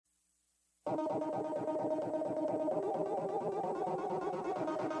For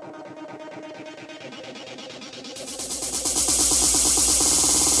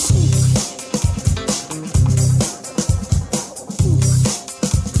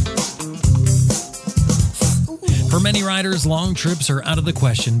many riders, long trips are out of the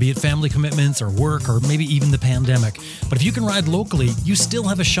question, be it family commitments or work or maybe even the pandemic. But if you can ride locally, you still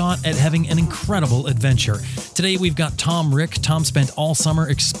have a shot at having an incredible adventure. Today we've got Tom Rick. Tom spent all summer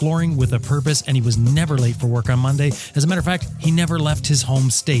exploring with a purpose, and he was never late for work on Monday. As a matter of fact, he never left his home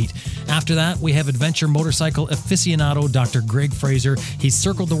state. After that, we have adventure motorcycle aficionado Dr. Greg Frazier. He's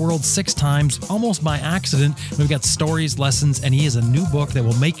circled the world 6 times, almost by accident. We've got stories, lessons, and he has a new book that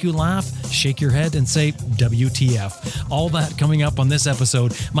will make you laugh, shake your head, and say, WTF. All that coming up on this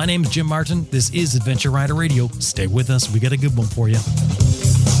episode. My name is Jim Martin. This is Adventure Rider Radio. Stay with us. We got a good one for you.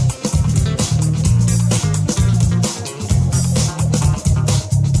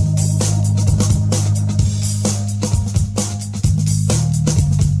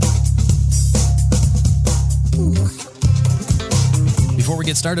 Before we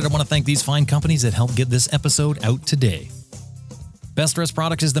get started, I want to thank these fine companies that helped get this episode out today. Best Rest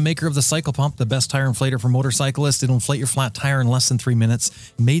Products is the maker of the Cycle Pump, the best tire inflator for motorcyclists. It'll inflate your flat tire in less than 3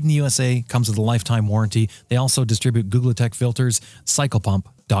 minutes. Made in the USA, comes with a lifetime warranty. They also distribute Googletech filters,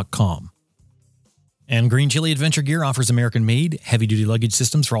 cyclepump.com. And Green Chili Adventure Gear offers American-made, heavy-duty luggage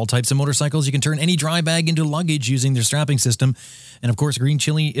systems for all types of motorcycles. You can turn any dry bag into luggage using their strapping system. And of course, Green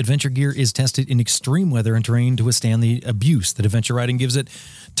Chili Adventure Gear is tested in extreme weather and terrain to withstand the abuse that adventure riding gives it.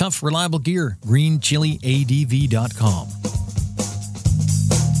 Tough, reliable gear, greenchiliadv.com.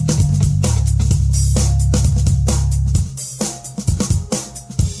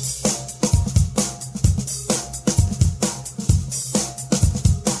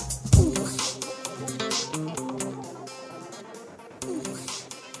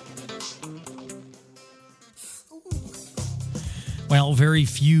 Well, very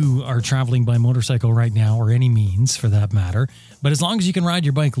few are traveling by motorcycle right now, or any means for that matter. But as long as you can ride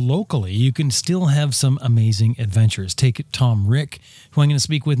your bike locally, you can still have some amazing adventures. Take Tom Rick, who I'm going to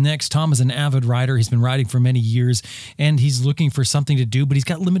speak with next. Tom is an avid rider. He's been riding for many years, and he's looking for something to do, but he's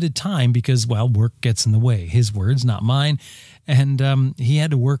got limited time because, well, work gets in the way. His words, not mine. And he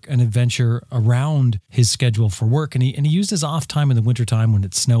had to work an adventure around his schedule for work, and he used his off time in the wintertime when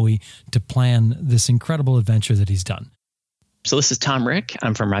it's snowy to plan this incredible adventure that he's done. So this is Tom Rick.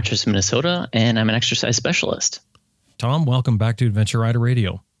 I'm from Rochester, Minnesota, and I'm an exercise specialist. Tom, welcome back to Adventure Rider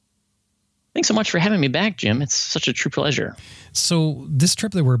Radio. Thanks so much for having me back, Jim. It's such a true pleasure. So this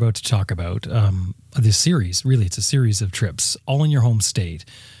trip that we're about to talk about, this series, really, it's a series of trips, all in your home state.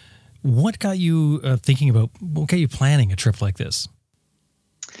 What got you thinking about, what got you planning a trip like this?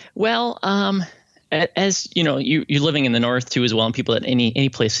 Well, as you know, you're living in the north too as well, and people at any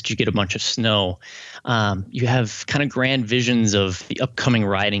place that you get a bunch of snow, you have kind of grand visions of the upcoming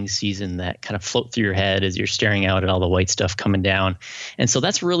riding season that kind of float through your head as you're staring out at all the white stuff coming down. And so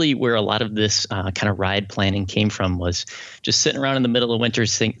that's really where a lot of this kind of ride planning came from, was just sitting around in the middle of winter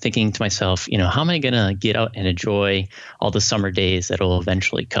thinking to myself, how am I going to get out and enjoy all the summer days that will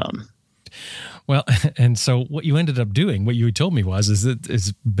eventually come? Well, and so what you ended up doing, what you told me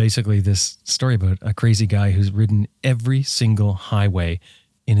is basically this story about a crazy guy who's ridden every single highway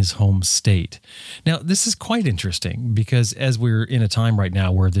in his home state. Now, this is quite interesting because as we're in a time right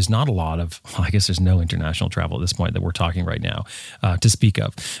now where there's not a lot of, I guess there's no international travel at this point that we're talking right now to speak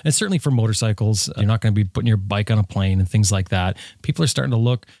of. And certainly for motorcycles, you're not going to be putting your bike on a plane and things like that. People are starting to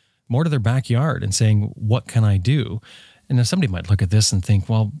look more to their backyard and saying, what can I do? And now somebody might look at this and think,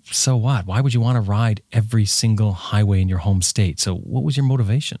 well, so what? Why would you want to ride every single highway in your home state? So what was your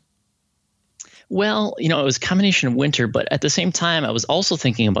motivation? Well, it was a combination of winter, but at the same time, I was also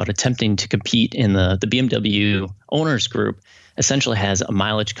thinking about attempting to compete in the BMW owners group. Essentially has a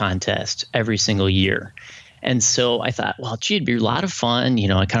mileage contest every single year. And so I thought, well, gee, it'd be a lot of fun.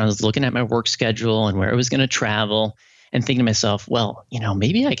 I kind of was looking at my work schedule and where I was going to travel and thinking to myself, well,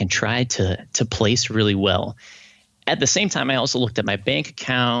 maybe I can try to place really well. At the same time, I also looked at my bank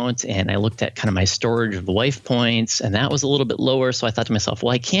account and I looked at kind of my storage of life points, and that was a little bit lower. So I thought to myself,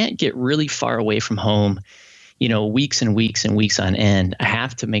 well, I can't get really far away from home, weeks and weeks and weeks on end. I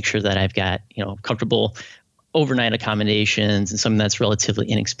have to make sure that I've got, comfortable overnight accommodations and something that's relatively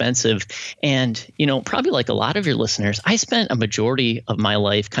inexpensive. And, probably like a lot of your listeners, I spent a majority of my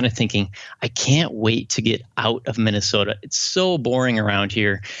life kind of thinking, I can't wait to get out of Minnesota. It's so boring around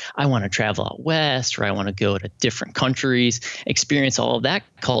here. I want to travel out west, or I want to go to different countries, experience all of that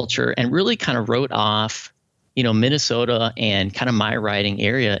culture, and really kind of wrote off, Minnesota and kind of my riding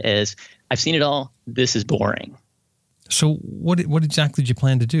area as I've seen it all. This is boring. So what exactly did you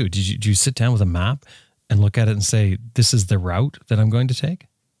plan to do? Did you sit down with a map and look at it and say, this is the route that I'm going to take?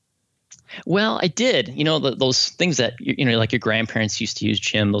 Well, I did. Those things that like your grandparents used to use,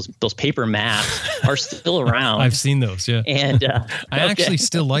 Jim. Those paper maps are still around. I've seen those, yeah. And I actually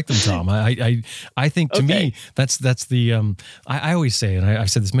still like them, Tom. I think to me that's the I always say, and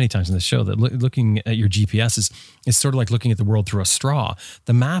I've said this many times in the show, that looking at your GPS is sort of like looking at the world through a straw.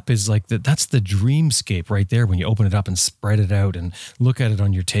 The map is like that's the dreamscape right there when you open it up and spread it out and look at it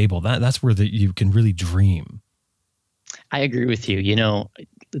on your table. That's where you can really dream. I agree with you.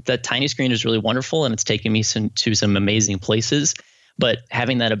 That tiny screen is really wonderful, and it's taken me to some amazing places. But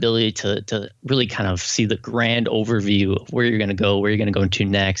having that ability to really kind of see the grand overview of where you're going to go, where you're going to go into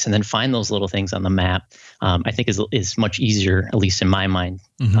next, and then find those little things on the map, I think is much easier, at least in my mind.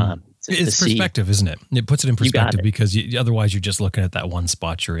 Mm-hmm. It's perspective, isn't it? It puts it in perspective because otherwise you're just looking at that one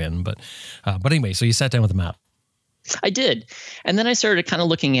spot you're in. But anyway, so you sat down with a map. I did. And then I started kind of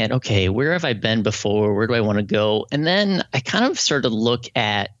looking at, okay, where have I been before? Where do I want to go? And then I kind of started to look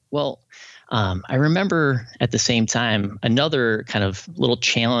at, I remember at the same time, another kind of little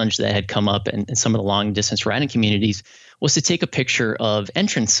challenge that had come up in some of the long distance riding communities was to take a picture of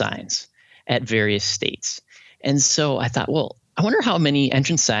entrance signs at various states. And so I thought, I wonder how many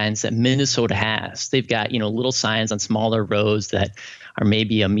entrance signs that Minnesota has. They've got, little signs on smaller roads that are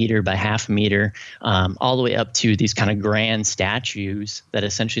maybe a meter by half a meter, all the way up to these kind of grand statues that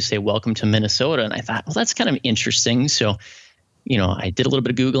essentially say, "Welcome to Minnesota." And I thought, that's kind of interesting. So, I did a little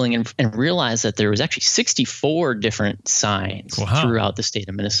bit of Googling and realized that there was actually 64 different signs throughout the state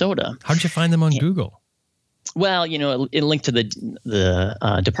of Minnesota. How did you find them on Google? Well, it linked to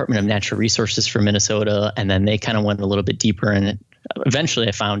the Department of Natural Resources for Minnesota, and then they kind of went a little bit deeper. And eventually,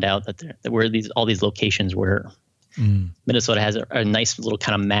 I found out that where all these locations were. Minnesota has a nice little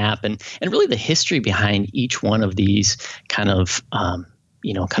kind of map, and really the history behind each one of these kind of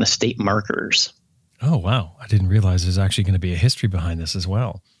state markers. Oh wow! I didn't realize there's actually going to be a history behind this as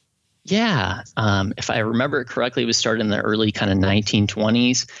well. Yeah. If I remember it correctly, it was started in the early kind of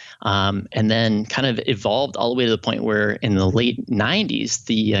 1920s, and then kind of evolved all the way to the point where in the late 90s,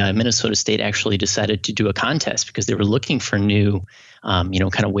 the Minnesota state actually decided to do a contest because they were looking for new,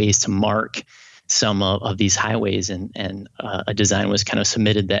 kind of ways to mark some of these highways, and a design was kind of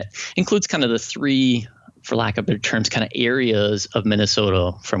submitted that includes kind of the three, for lack of better terms, kind of areas of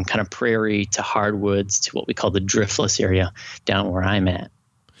Minnesota, from kind of prairie to hardwoods to what we call the driftless area down where I'm at.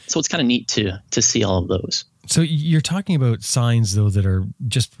 So it's kind of neat to see all of those. So you're talking about signs, though, that are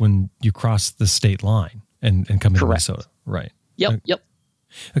just when you cross the state line and come into Minnesota, right? Yep.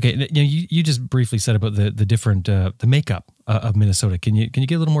 Okay, you just briefly said about the different the makeup of Minnesota. Can you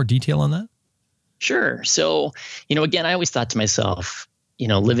get a little more detail on that? Sure. So, again, I always thought to myself,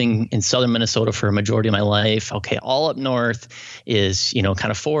 living in southern Minnesota for a majority of my life, okay, all up north is,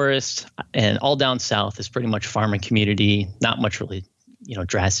 kind of forest, and all down south is pretty much farm and community, not much really,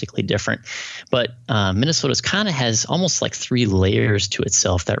 drastically different. But Minnesota's kind of has almost like three layers to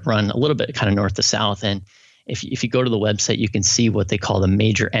itself that run a little bit kind of north to south. And if you go to the website, you can see what they call the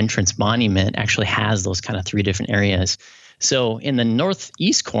major entrance monument actually has those kind of three different areas. So in the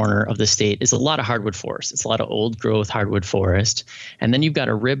northeast corner of the state is a lot of hardwood forest. It's a lot of old growth hardwood forest. And then you've got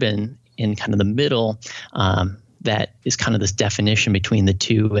a ribbon in kind of the middle that is kind of this definition between the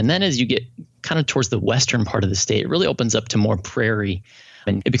two. And then as you get kind of towards the western part of the state, it really opens up to more prairie,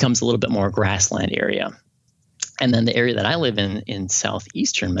 and it becomes a little bit more grassland area. And then the area that I live in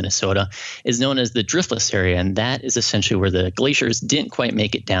southeastern Minnesota is known as the driftless area. And that is essentially where the glaciers didn't quite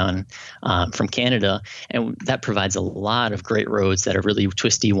make it down from Canada. And that provides a lot of great roads that are really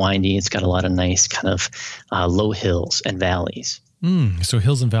twisty, windy. It's got a lot of nice kind of low hills and valleys. So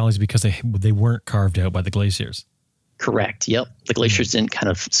hills and valleys because they weren't carved out by the glaciers. Correct. Yep. The glaciers didn't kind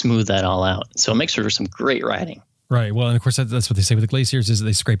of smooth that all out. So it makes for some great riding. Right. Well, and of course, that's what they say with the glaciers is that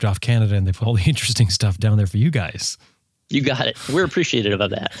they scraped off Canada and they put all the interesting stuff down there for you guys. You got it. We're appreciative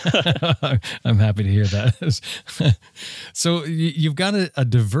of that. I'm happy to hear that. So you've got a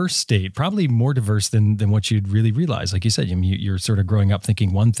diverse state, probably more diverse than what you'd really realize. Like you said, you're sort of growing up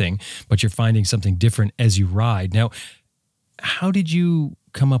thinking one thing, but you're finding something different as you ride. Now, how did you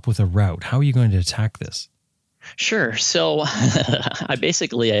come up with a route? How are you going to attack this? Sure. So I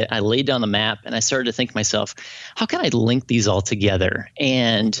laid down the map and I started to think to myself, how can I link these all together?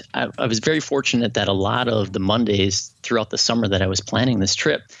 And I was very fortunate that a lot of the Mondays throughout the summer that I was planning this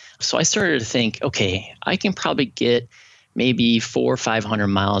trip. So I started to think, okay, I can probably get maybe 400 or 500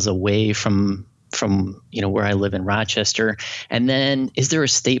 miles away from where I live in Rochester. And then is there a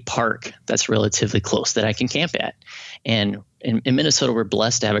state park that's relatively close that I can camp at? And in Minnesota, we're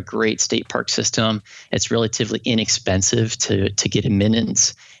blessed to have a great state park system. It's relatively inexpensive to get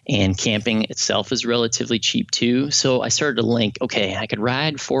admittance, and camping itself is relatively cheap too. So I started to link, okay, I could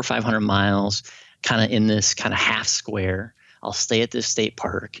ride 400 or 500 miles kind of in this kind of half square. I'll stay at this state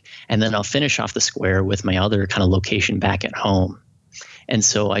park, and then I'll finish off the square with my other kind of location back at home. And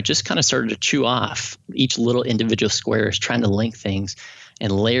so I just kind of started to chew off each little individual squares, trying to link things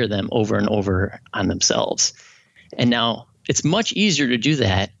and layer them over and over on themselves. And now it's much easier to do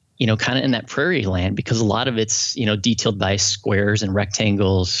that, kind of in that prairie land, because a lot of it's, detailed by squares and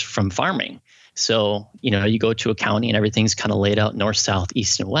rectangles from farming. So, you go to a county and everything's kind of laid out north, south,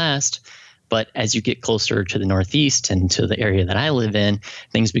 east, and west. But as you get closer to the northeast and to the area that I live in,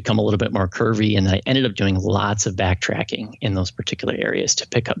 things become a little bit more curvy. And I ended up doing lots of backtracking in those particular areas to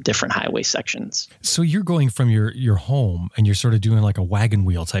pick up different highway sections. So you're going from your home and you're sort of doing like a wagon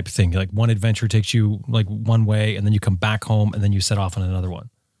wheel type thing. Like one adventure takes you like one way, and then you come back home, and then you set off on another one.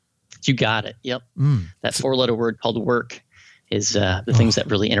 You got it. Yep. That four-letter word called work is the things that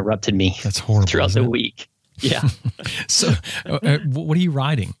really interrupted me. That's horrible, throughout the week. Yeah. So what are you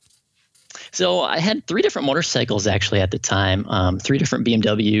riding? So I had 3 different motorcycles actually at the time, 3 different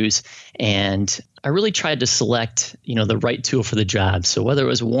BMWs, and I really tried to select, the right tool for the job. So whether it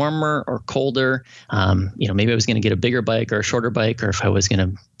was warmer or colder, maybe I was going to get a bigger bike or a shorter bike, or if I was going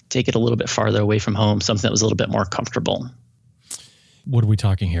to take it a little bit farther away from home, something that was a little bit more comfortable. What are we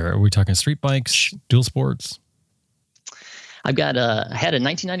talking here? Are we talking street bikes, dual sports? I had a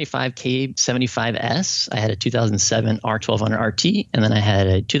 1995 K75S. I had a 2007 R1200 RT, and then I had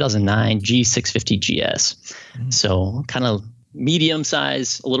a 2009 G650 GS. So kind of medium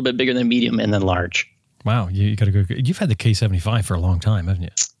size, a little bit bigger than medium, and then large. Wow, you got to go. You've had the K75 for a long time, haven't you?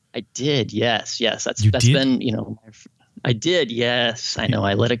 I did. Yes. That's been, I did. Yes. I know.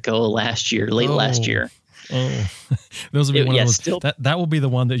 I let it go last last year. Oh, those will be one of those. That will be the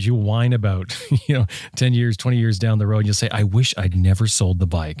one that you whine about, 10 years, 20 years down the road. You'll say, I wish I'd never sold the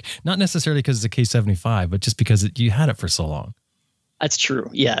bike. Not necessarily because it's a K75, but just because you had it for so long. That's true.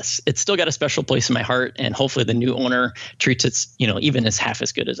 Yes. It's still got a special place in my heart, and hopefully the new owner treats it, even as half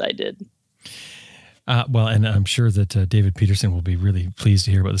as good as I did. Well, and I'm sure that David Peterson will be really pleased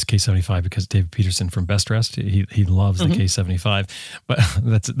to hear about this K75, because David Peterson from Best Dressed, he loves the K75. But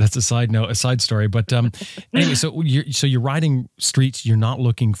that's a side story. But anyway, so you're riding streets. You're not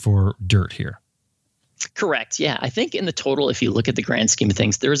looking for dirt here. Correct. Yeah, I think in the total, if you look at the grand scheme of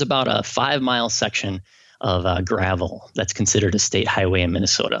things, there's about a 5-mile section of gravel that's considered a state highway in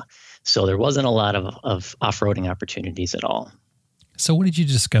Minnesota. So there wasn't a lot of off-roading opportunities at all. So what did you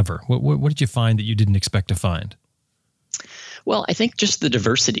discover? What did you find that you didn't expect to find? Well, I think just the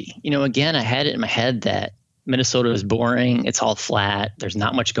diversity. Again, I had it in my head that Minnesota is boring. It's all flat. There's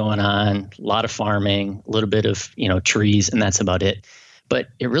not much going on, a lot of farming, a little bit of, trees, and that's about it. But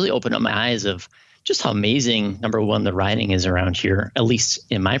it really opened up my eyes of just how amazing, number one, the riding is around here, at least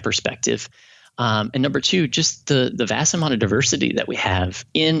in my perspective. And number two, just the vast amount of diversity that we have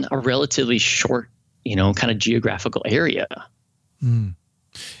in a relatively short, kind of geographical area.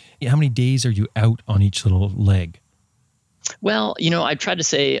 How many days are you out on each little leg? Well, I tried to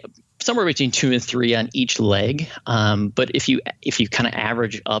say somewhere between 2 and 3 on each leg. But if you kind of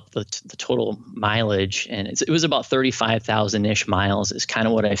average up the total mileage, and it was about 35,000-ish miles is kind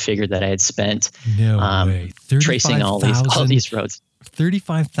of what I figured that I had spent. No way. Tracing all these roads.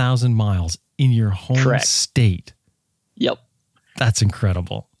 35,000 miles in your home state. Yep. That's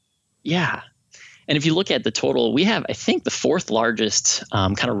incredible. Yeah. And if you look at the total, we have, I think, the 4th largest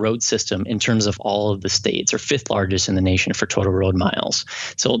kind of road system in terms of all of the states, or 5th largest in the nation for total road miles.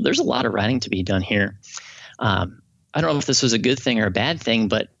 So there's a lot of riding to be done here. I don't know if this was a good thing or a bad thing,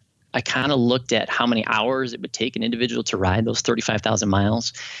 but I kind of looked at how many hours it would take an individual to ride those 35,000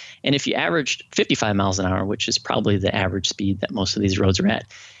 miles. And if you averaged 55 miles an hour, which is probably the average speed that most of these roads are at,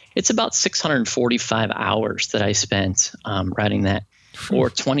 it's about 645 hours that I spent riding that. Or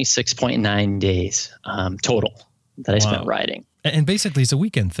 26.9 days total that I spent riding. And basically it's a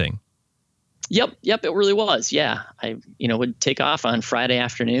weekend thing. Yep, it really was. Yeah. I would take off on Friday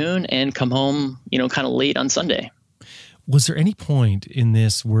afternoon and come home, kind of late on Sunday. Was there any point in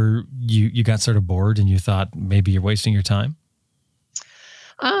this where you got sort of bored and you thought maybe you're wasting your time?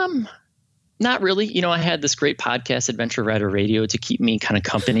 Not really. I had this great podcast, Adventure Rider Radio, to keep me kind of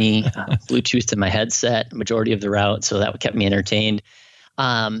company, Bluetooth to my headset, majority of the route. So that kept me entertained.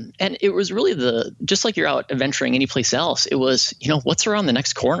 And it was really just like you're out adventuring any place else. It was, what's around the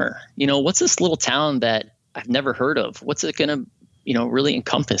next corner? What's this little town that I've never heard of? What's it going to, really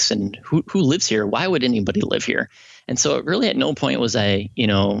encompass, and who lives here? Why would anybody live here? And so it really at no point was I,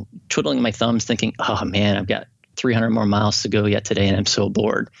 twiddling my thumbs thinking, oh man, I've got 300 more miles to go yet today, and I'm so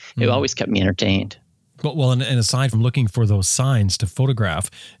bored. It always kept me entertained. Well, and aside from looking for those signs to photograph,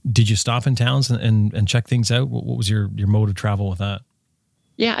 did you stop in towns and check things out? What was your mode of travel with that?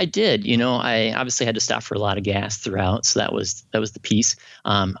 Yeah, I did. I obviously had to stop for a lot of gas throughout, so that was the piece.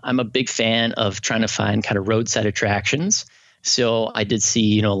 I'm a big fan of trying to find kind of roadside attractions. So I did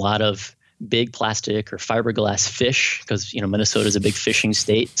see, a lot of big plastic or fiberglass fish because, Minnesota is a big fishing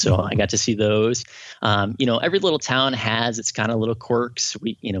state. So I got to see those. Every little town has its kind of little quirks.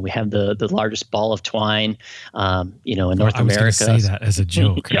 We have the largest ball of twine, in North America. I was going to say that as a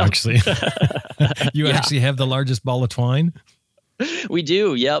joke, actually. You actually have the largest ball of twine? We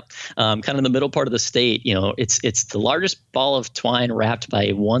do. Yep. Kind of in the middle part of the state, it's the largest ball of twine wrapped by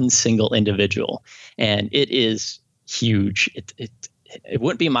one single individual. And it is huge. It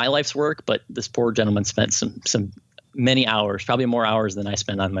wouldn't be my life's work, but this poor gentleman spent some many hours, probably more hours than I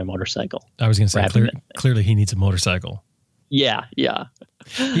spend on my motorcycle. I was going to say, clearly he needs a motorcycle. Yeah.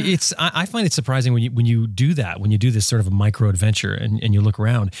 I find it surprising when you do that, when you do this sort of a micro adventure and you look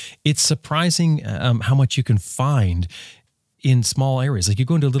around, it's surprising how much you can find in small areas. Like you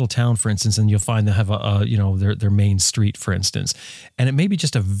go into a little town, for instance, and you'll find they have their main street, for instance, and it may be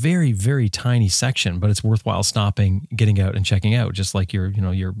just a very, very tiny section, but it's worthwhile stopping, getting out and checking out, just like your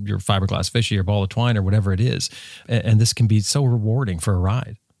fiberglass fish or your ball of twine or whatever it is. And this can be so rewarding for a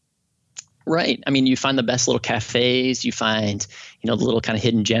ride. Right. I mean, you find the best little cafes, you find, the little kind of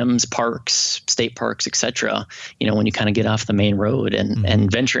hidden gems, parks, state parks, etc. When you kind of get off the main road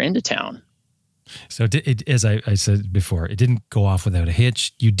and venture into town. So as I said before, it didn't go off without a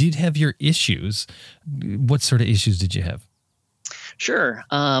hitch. You did have your issues. What sort of issues did you have? Sure.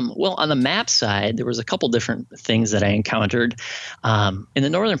 Well, on the map side, there was a couple different things that I encountered. In the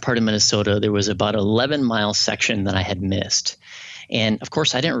northern part of Minnesota, there was about an 11-mile section that I had missed. And of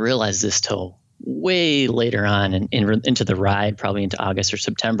course, I didn't realize this till way later on into the ride, probably into August or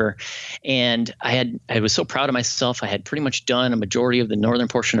September. And I was so proud of myself. I had pretty much done a majority of the northern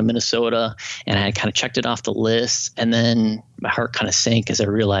portion of Minnesota, and I had kind of checked it off the list. And then my heart kind of sank as I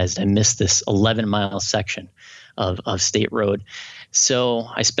realized I missed this 11-mile section of state road. So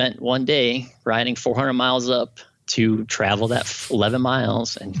I spent one day riding 400 miles up to travel that 11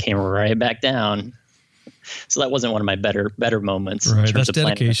 miles and came right back down. So that wasn't one of my better moments. Right, in terms that's of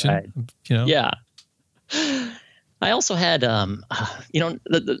dedication. Yeah. I also had,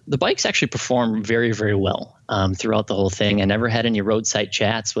 the bikes actually perform very, very well throughout the whole thing. I never had any roadside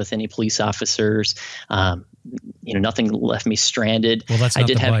chats with any police officers. Nothing left me stranded. Well, that's not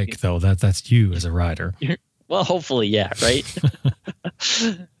the bike, though. That's you as a rider. Well, hopefully, yeah, right?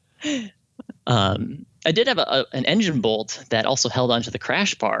 I did have an engine bolt that also held onto the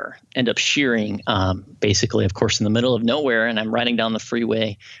crash bar, end up shearing, basically, of course, in the middle of nowhere. And I'm riding down the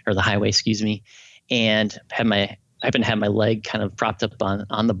freeway or the highway, and I happen to have my leg kind of propped up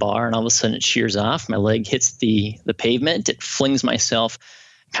on the bar, and all of a sudden it shears off. My leg hits the pavement. It flings myself,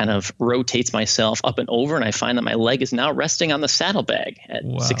 kind of rotates myself up and over, and I find that my leg is now resting on the saddlebag at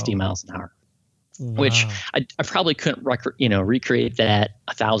 60 miles an hour. Wow. Which I probably couldn't recreate that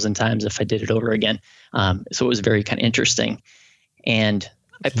 1,000 times if I did it over again. So it was very kind of interesting. And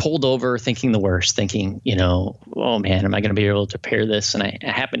I pulled over thinking the worst, oh man, am I going to be able to repair this? And I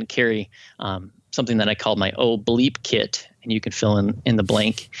happened to carry something that I called my bleep kit, and you can fill in the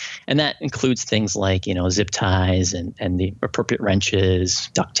blank. And that includes things like, zip ties and the appropriate wrenches,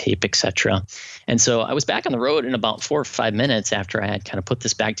 duct tape, etc. And so I was back on the road in about 4 or 5 minutes after I had kind of put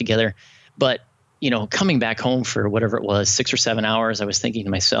this back together. But coming back home for whatever it was, 6 or 7 hours, I was thinking to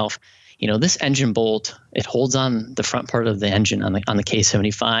myself, this engine bolt, it holds on the front part of the engine on the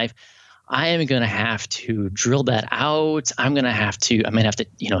K75. I am going to have to drill that out. I'm going to have to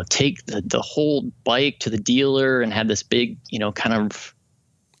take the whole bike to the dealer and have this big, kind of.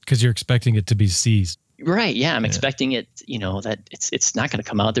 Because you're expecting it to be seized. Right. Yeah. I'm expecting it, that it's not going to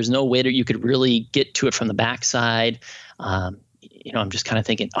come out. There's no way that you could really get to it from the backside. I'm just kind of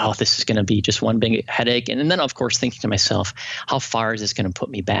thinking, oh, this is going to be just one big headache. And then, of course, thinking to myself, how far is this going to put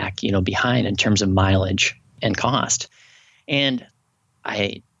me back, behind in terms of mileage and cost? And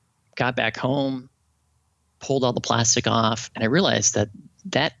I got back home, pulled all the plastic off, and I realized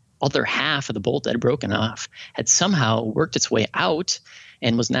that other half of the bolt that had broken off had somehow worked its way out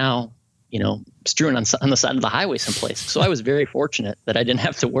and was now, strewn on the side of the highway someplace. So I was very fortunate that I didn't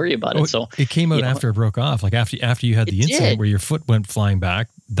have to worry about it. So it came out after it broke off, like after you had the incident where your foot went flying back.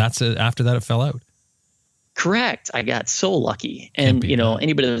 That's it. After that, it fell out. Correct. I got so lucky. And,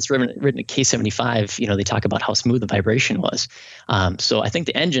 anybody that's ridden a K75, they talk about how smooth the vibration was. So I think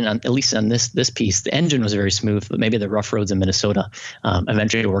the engine, at least on this piece, the engine was very smooth, but maybe the rough roads in Minnesota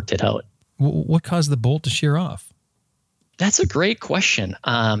eventually worked it out. What caused the bolt to shear off? That's a great question.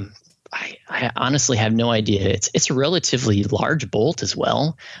 I honestly have no idea. It's a relatively large bolt as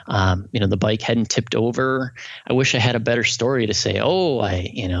well. The bike hadn't tipped over. I wish I had a better story to say,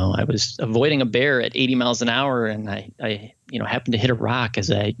 I was avoiding a bear at 80 miles an hour and I happened to hit a rock as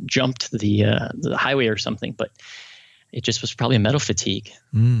I jumped the highway or something, but it just was probably a metal fatigue.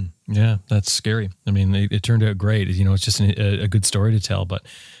 Yeah, that's scary. I mean, it turned out great. It's just a good story to tell, but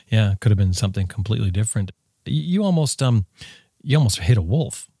yeah, it could have been something completely different. You almost hit a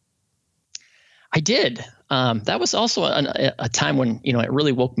wolf. I did. That was also a time when, it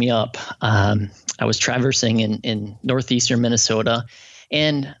really woke me up. I was traversing in northeastern Minnesota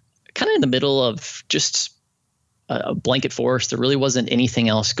and kind of in the middle of just a blanket forest. There really wasn't anything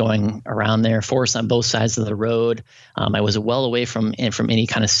else going around there. Forest on both sides of the road. I was well away from any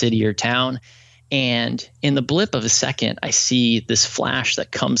kind of city or town. And in the blip of a second, I see this flash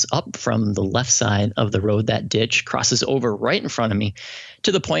that comes up from the left side of the road. That ditch crosses over right in front of me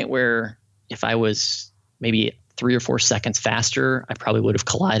to the point where if I was maybe 3 or 4 seconds faster, I probably would have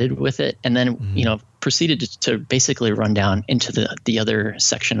collided with it. And then, proceeded to basically run down into the other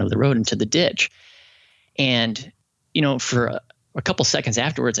section of the road, into the ditch. And, for a couple seconds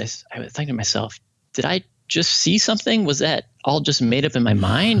afterwards, I was thinking to myself, did I just see something? Was that all just made up in my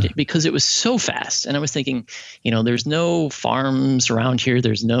mind? Because it was so fast. And I was thinking, there's no farms around here.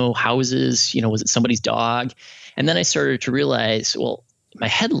 There's no houses. Was it somebody's dog? And then I started to realize, well, my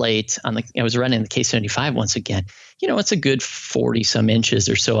headlight I was running the K75 once again, it's a good 40 some inches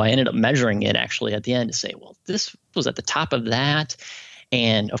or so. I ended up measuring it actually at the end to say, well, this was at the top of that.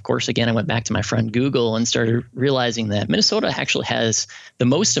 And of course, again, I went back to my friend Google and started realizing that Minnesota actually has the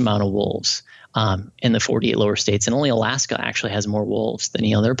most amount of wolves in the 48 lower states. And only Alaska actually has more wolves than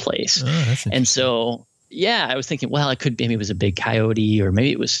any other place. Oh, that's interesting. And so, yeah, I was thinking, well, maybe it was a big coyote or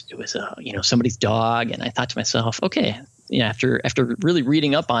maybe it was somebody's dog. And I thought to myself, okay, after really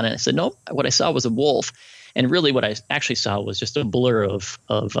reading up on it, I said, nope, what I saw was a wolf. And really what I actually saw was just a blur of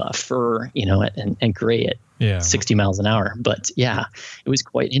fur, and gray at 60 miles an hour. But yeah, it was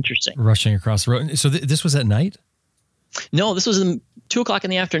quite interesting. Rushing across the road. So this was at night? No, this was 2:00 in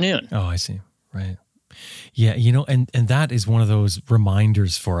the afternoon. Oh, I see. Right. Yeah, and that is one of those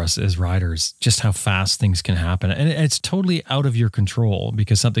reminders for us as riders, just how fast things can happen. And it's totally out of your control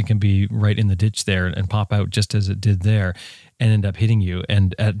because something can be right in the ditch there and pop out just as it did there and end up hitting you.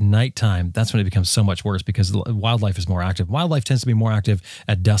 And at nighttime, that's when it becomes so much worse because wildlife is more active. Wildlife tends to be more active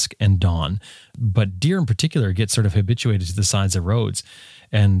at dusk and dawn, but deer in particular get sort of habituated to the sides of roads.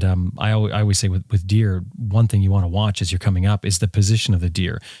 And I always say with deer, one thing you want to watch as you're coming up is the position of the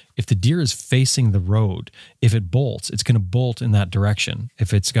deer. If the deer is facing the road, if it bolts, it's going to bolt in that direction.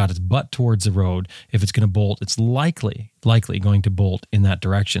 If it's got its butt towards the road, if it's going to bolt, it's likely going to bolt in that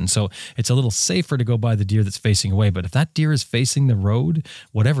direction. So it's a little safer to go by the deer that's facing away. But if that deer is facing the road,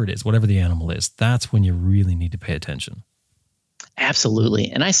 whatever it is, whatever the animal is, that's when you really need to pay attention. Absolutely.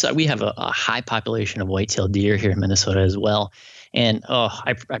 And we have a high population of white-tailed deer here in Minnesota as well. And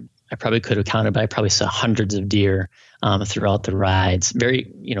I probably could have counted, but I probably saw hundreds of deer throughout the rides. Very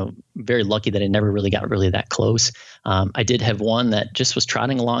lucky that I never really got that close. I did have one that just was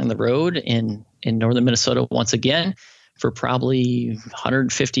trotting along the road in northern Minnesota once again for probably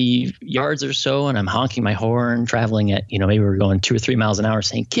 150 yards or so, and I'm honking my horn, traveling at maybe we're going 2 or 3 miles an hour,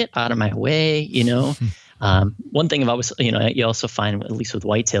 saying "Get out of my way!" One thing I've always, you also find, at least with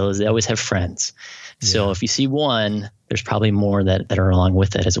whitetail, is they always have friends. So if you see one, there's probably more that are along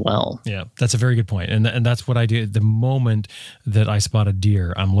with it as well. Yeah, that's a very good point. And that's what I do. The moment that I spot a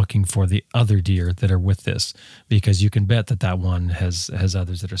deer, I'm looking for the other deer that are with this, because you can bet that one has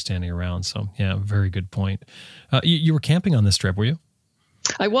others that are standing around. So yeah, very good point. You were camping on this trip, were you?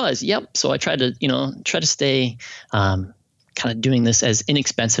 I was, yep. So I tried to stay kind of doing this as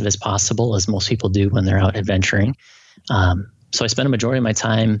inexpensive as possible, as most people do when they're out adventuring. So I spent a majority of my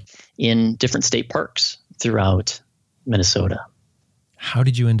time in different state parks throughout Minnesota. How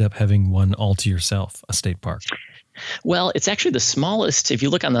did you end up having one all to yourself, a state park? Well, it's actually the smallest. If you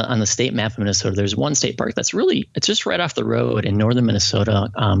look on the state map of Minnesota, there's one state park it's just right off the road in northern Minnesota,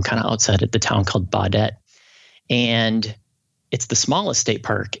 kind of outside of the town called Baudette. And it's the smallest state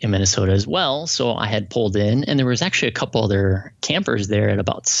park in Minnesota as well. So I had pulled in, and there was actually a couple other campers there at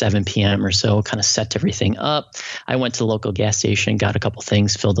about 7 p.m. or so, kind of set everything up. I went to the local gas station, got a couple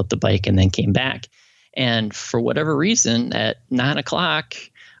things, filled up the bike, and then came back. And for whatever reason, at 9 o'clock,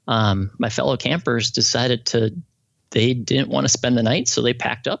 my fellow campers decided they didn't want to spend the night, so they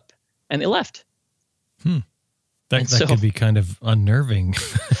packed up and they left. That could be kind of unnerving.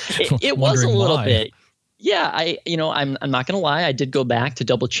 It was a little bit. Yeah, I'm not going to lie. I did go back to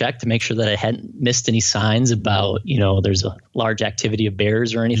double check to make sure that I hadn't missed any signs about, there's a large activity of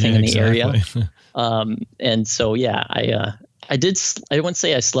bears or anything in the area. And so, yeah, I wouldn't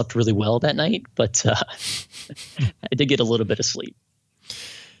say I slept really well that night, but I did get a little bit of sleep.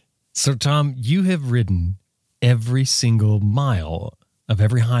 So, Tom, you have ridden every single mile of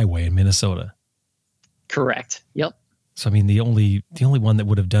every highway in Minnesota. Correct. Yep. So, I mean, the only one that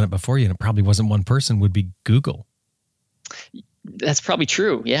would have done it before you, and it probably wasn't one person, would be Google. That's probably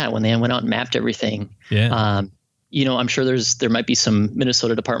true. Yeah, when they went out and mapped everything. Yeah. I'm sure there might be some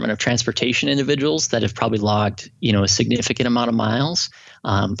Minnesota Department of Transportation individuals that have probably logged, a significant amount of miles,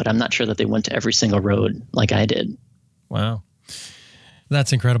 but I'm not sure that they went to every single road like I did. Wow,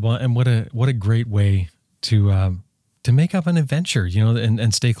 that's incredible, and what a great way to make up an adventure,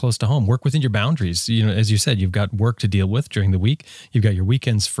 and stay close to home. Work within your boundaries. As you said, you've got work to deal with during the week. You've got your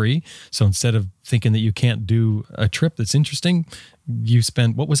weekends free. So instead of thinking that you can't do a trip that's interesting, you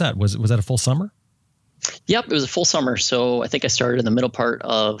spent, what was that? Was that a full summer? Yep, it was a full summer. So I think I started in the middle part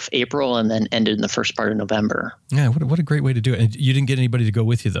of April and then ended in the first part of November. Yeah, what a great way to do it. And you didn't get anybody to go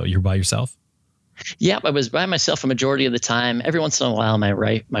with you, though. You're by yourself? Yep, I was by myself a majority of the time. Every once in a while,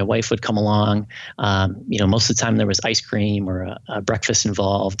 my wife would come along. Most of the time there was ice cream or a breakfast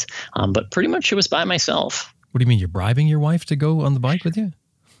involved. But pretty much it was by myself. What do you mean? You're bribing your wife to go on the bike with you?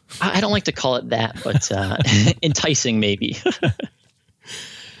 I don't like to call it that, but enticing maybe.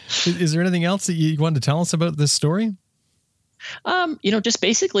 Is there anything else that you wanted to tell us about this story? Just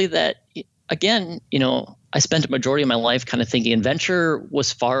basically that, again, I spent a majority of my life kind of thinking adventure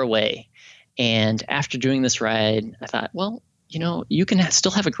was far away. And after doing this ride, I thought, well, you can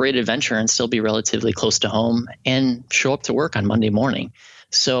still have a great adventure and still be relatively close to home and show up to work on Monday morning.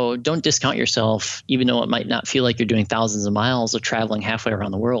 So don't discount yourself, even though it might not feel like you're doing thousands of miles of traveling halfway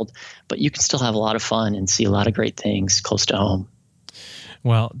around the world, but you can still have a lot of fun and see a lot of great things close to home.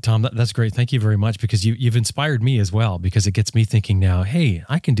 Well, Tom, that's great. Thank you very much, because you've inspired me as well, because it gets me thinking now, hey,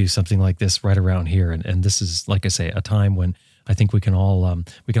 I can do something like this right around here. And this is, like I say, a time when I think we can all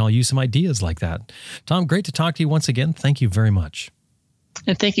use some ideas like that. Tom, great to talk to you once again. Thank you very much.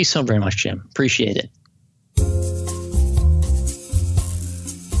 And thank you so very much, Jim. Appreciate it.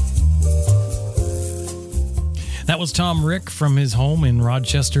 That was Tom Rick from his home in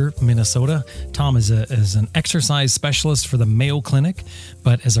Rochester, Minnesota. Tom is an exercise specialist for the Mayo Clinic,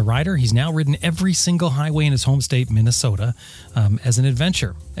 but as a rider, he's now ridden every single highway in his home state, Minnesota, as an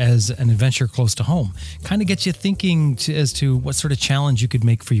adventure close to home. Kind of gets you thinking as to what sort of challenge you could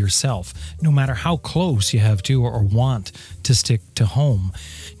make for yourself, no matter how close you have to or want to stick to home.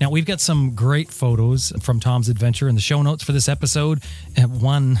 Now, we've got some great photos from Tom's adventure in the show notes for this episode.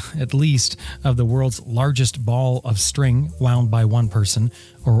 One, at least, of the world's largest ball of string wound by one person,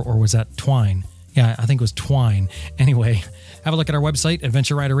 or was that twine? Yeah, I think it was twine. Anyway, have a look at our website,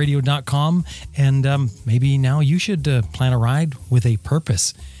 adventureriderradio.com, and maybe now you should plan a ride with a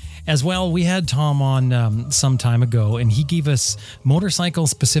purpose. As well, we had Tom on some time ago, and he gave us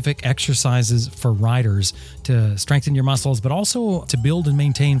motorcycle-specific exercises for riders to strengthen your muscles, but also to build and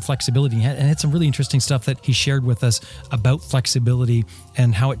maintain flexibility. And had some really interesting stuff that he shared with us about flexibility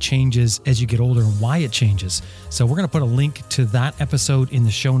and how it changes as you get older and why it changes. So we're going to put a link to that episode in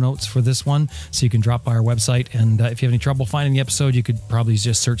the show notes for this one, so you can drop by our website. And if you have any trouble finding the episode, you could probably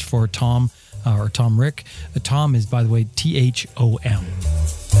just search for Tom or Tom Rick. Tom is, by the way, THOM.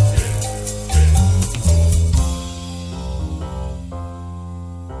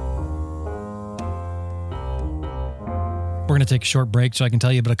 We're going to take a short break so I can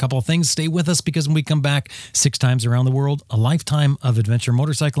tell you about a couple of things. Stay with us, because when we come back, 6 times around the world, a lifetime of adventure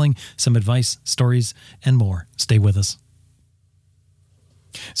motorcycling, some advice, stories, and more. Stay with us.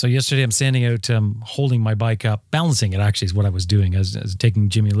 So yesterday I'm standing out holding my bike up, balancing it actually is what I was doing. I was taking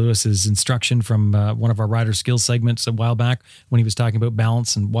Jimmy Lewis's instruction from one of our rider skills segments a while back when he was talking about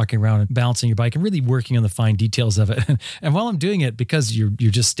balance and walking around and balancing your bike and really working on the fine details of it. And while I'm doing it, because you're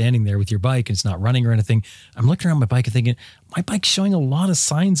just standing there with your bike and it's not running or anything, I'm looking around my bike and thinking, my bike's showing a lot of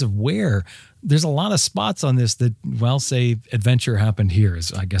signs of wear. There's a lot of spots on this that, well, say adventure happened here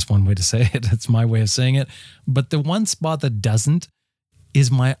is, I guess, one way to say it. That's my way of saying it. But the one spot that doesn't is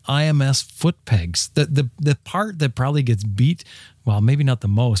my IMS foot pegs. The part that probably gets beat, well, maybe not the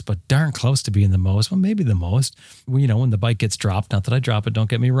most, but darn close to being the most. Well, maybe the most. Well, when the bike gets dropped, not that I drop it, don't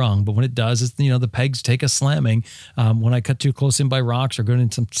get me wrong, but when it does, it's, the pegs take a slamming. When I cut too close in by rocks or going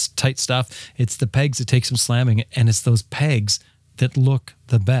into some tight stuff, it's the pegs that take some slamming, and it's those pegs that look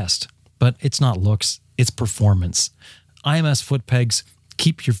the best. But it's not looks, it's performance. IMS foot pegs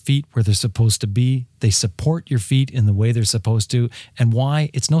keep your feet where they're supposed to be. They support your feet in the way they're supposed to. And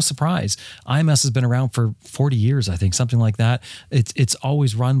why? It's no surprise. IMS has been around for 40 years, I think, something like that. It's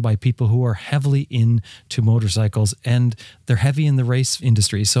always run by people who are heavily into motorcycles, and they're heavy in the race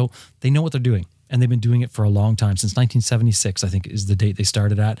industry. So they know what they're doing. And they've been doing it for a long time. Since 1976, I think, is the date they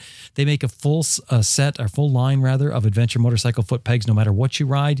started at. They make a full full line rather, of adventure motorcycle foot pegs. No matter what you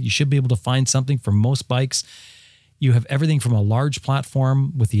ride, you should be able to find something for most bikes. You have everything from a large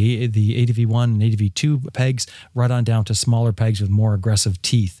platform with the ADV1 and ADV2 pegs right on down to smaller pegs with more aggressive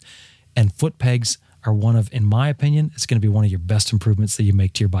teeth. And foot pegs are in my opinion, it's going to be one of your best improvements that you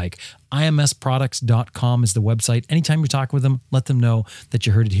make to your bike. IMSproducts.com is the website. Anytime you're talking with them, let them know that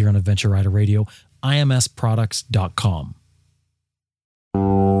you heard it here on Adventure Rider Radio. IMSproducts.com.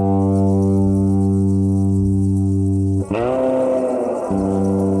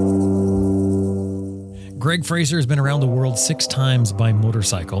 Greg Frazier has been around the world 6 times by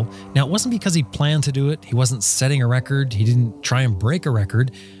motorcycle. Now, it wasn't because he planned to do it. He wasn't setting a record. He didn't try and break a record.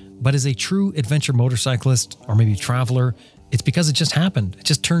 But as a true adventure motorcyclist, or maybe traveler, it's because it just happened. It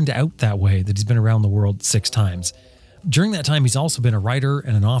just turned out that way, that he's been around the world 6 times. During that time, he's also been a writer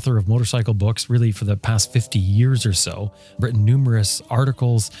and an author of motorcycle books, really for the past 50 years or so. Written numerous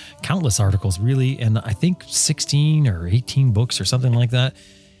articles, countless articles, really, and I think 16 or 18 books or something like that.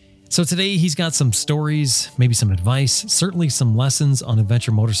 So today he's got some stories, maybe some advice, certainly some lessons on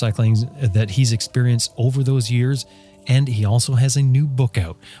adventure motorcycling that he's experienced over those years. And he also has a new book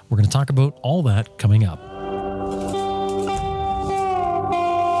out. We're going to talk about all that coming up.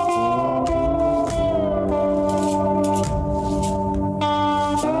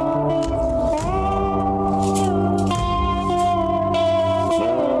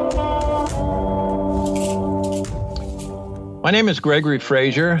 My name is Gregory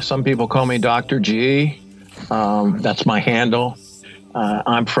Frazier. Some people call me Dr. G. That's my handle.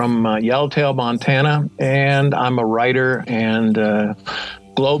 I'm from Yellowtail, Montana, and I'm a writer and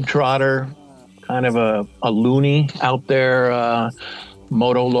globetrotter, kind of a loony out there,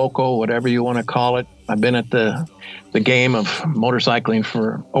 Moto Loco, whatever you want to call it. I've been at the game of motorcycling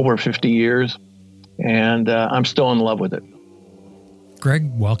for over 50 years, and I'm still in love with it.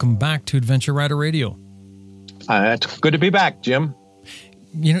 Greg, welcome back to Adventure Rider Radio. It's good to be back, Jim.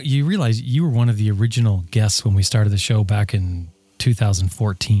 You know, you realize you were one of the original guests when we started the show back in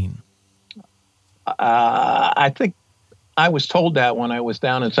 2014. I think I was told that when I was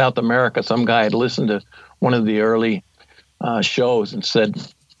down in South America. Some guy had listened to one of the early shows and said,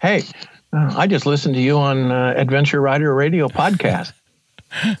 "Hey, I just listened to you on Adventure Rider Radio podcast."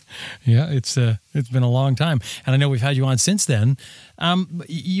 Yeah, it's been a long time, and I know we've had you on since then.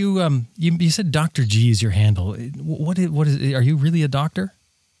 You said Dr. G is your handle. What is? Are you really a doctor?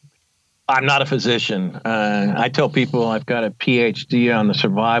 I'm not a physician. I tell people I've got a PhD on the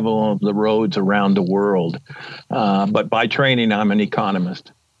survival of the roads around the world. But by training, I'm an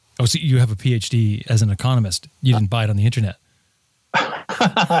economist. Oh, so you have a PhD as an economist. You didn't buy it on the internet.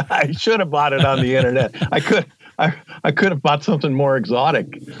 I should have bought it on the internet. I could have bought something more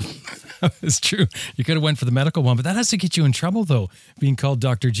exotic. It's true. You could have went for the medical one, but that has to get you in trouble, though, being called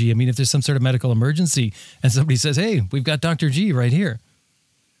Dr. G. I mean, if there's some sort of medical emergency and somebody says, "Hey, we've got Dr. G right here."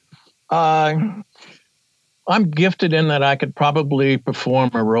 I'm gifted in that I could probably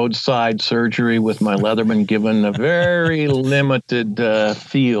perform a roadside surgery with my Leatherman, given a very limited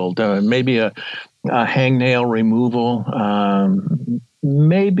field, maybe a hangnail removal,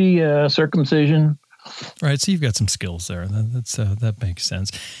 maybe a circumcision. Right, so you've got some skills there. That makes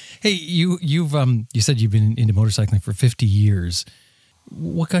sense. Hey, you said you've been into motorcycling for 50 years.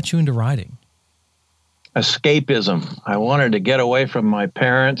 What got you into riding? Escapism. I wanted to get away from my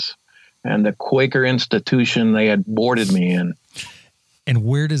parents and the Quaker institution they had boarded me in. And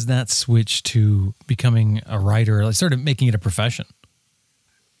where does that switch to becoming a writer, like sort of making it a profession?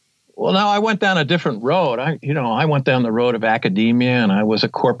 Well, now I went down a different road. I went down the road of academia, and I was a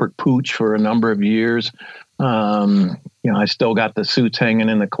corporate pooch for a number of years. I still got the suits hanging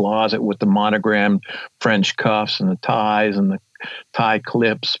in the closet with the monogrammed French cuffs and the ties and the tie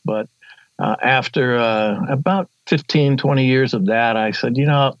clips. But after about 15, 20 years of that, I said,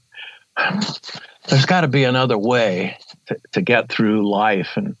 there's got to be another way to get through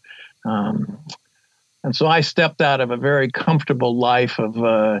life. And so I stepped out of a very comfortable life of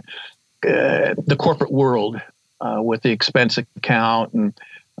the corporate world with the expense account and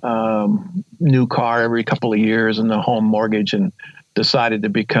new car every couple of years and the home mortgage, and decided to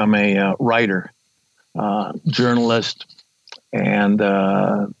become a writer, journalist, and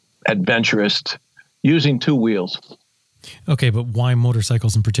adventurist using 2 wheels. Okay, but why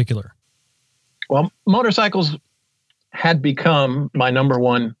motorcycles in particular? Well, motorcycles had become my number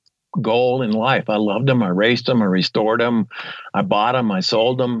one goal in life. I loved them. I raced them. I restored them. I bought them. I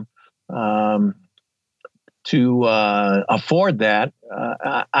sold them. To afford that,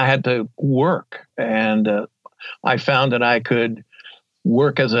 I had to work. And I found that I could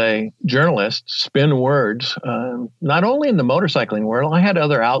work as a journalist, spin words, not only in the motorcycling world. I had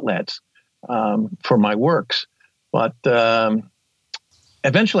other outlets for my works. But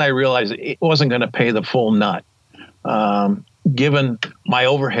eventually I realized it wasn't going to pay the full nut, given my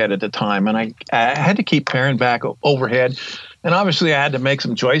overhead at the time. And I had to keep paring back overhead. And obviously I had to make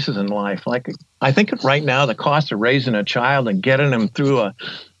some choices in life. Like, I think right now the cost of raising a child and getting them through a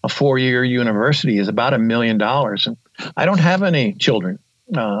 4-year university is about $1 million. And I don't have any children.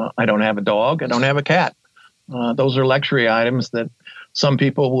 I don't have a dog. I don't have a cat. Those are luxury items that some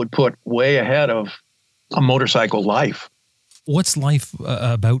people would put way ahead of a motorcycle life. What's life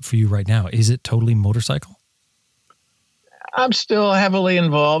about for you right now? Is it totally motorcycle? I'm still heavily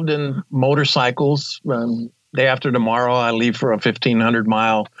involved in motorcycles. Day after tomorrow, I leave for a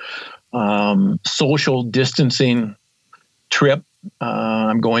 1,500-mile social distancing trip.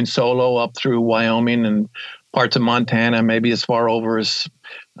 I'm going solo up through Wyoming and parts of Montana, maybe as far over as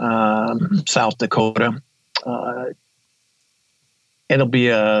South Dakota. It'll be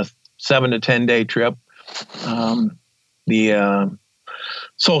a 7 to 10 day trip. The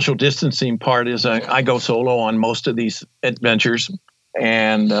social distancing part is I go solo on most of these adventures,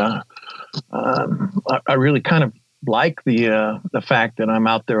 and I really kind of like the fact that I'm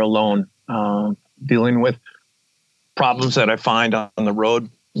out there alone, dealing with problems that I find on the road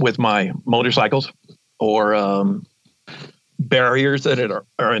with my motorcycles, or barriers that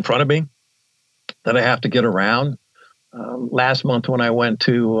are in front of me that I have to get around. Last month when I went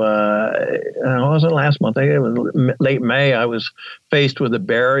to, it wasn't last month, I think it was late May, I was faced with a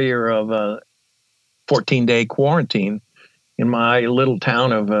barrier of a 14-day quarantine in my little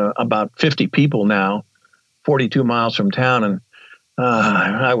town of about 50 people now, 42 miles from town. And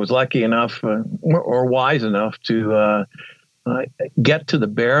I was lucky enough or wise enough to get to the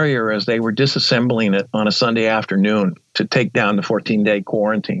barrier as they were disassembling it on a Sunday afternoon to take down the 14-day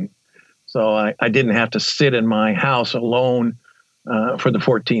quarantine. So I didn't have to sit in my house alone for the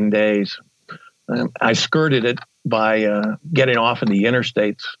 14 days. I skirted it by getting off in the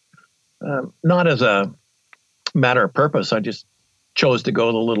interstates, not as a matter of purpose. I just chose to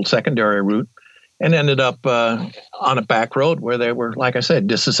go the little secondary route and ended up on a back road where they were, like I said,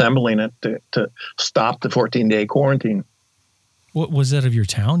 disassembling it to stop the 14-day quarantine. What was that of your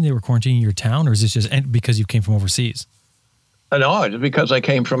town? They were quarantining your town, or is this just because you came from overseas? No, it's because I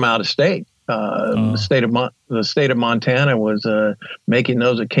came from out of state. The state of Montana was making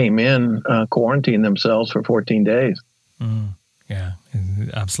those that came in quarantine themselves for 14 days. Yeah,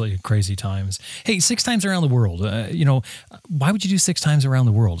 absolutely crazy times. Hey, 6 times around the world. Why would you do 6 times around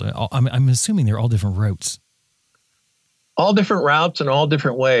the world? I'm assuming they're all different routes. All different routes and all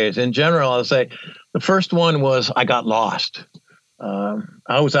different ways. In general, I'll say the first one was I got lost.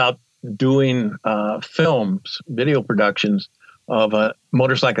 I was out doing films, video productions of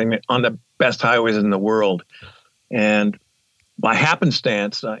motorcycling on the best highways in the world. And by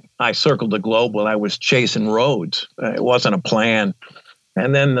happenstance, I circled the globe while I was chasing roads. It wasn't a plan.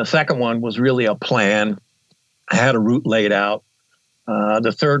 And then the second one was really a plan. I had a route laid out.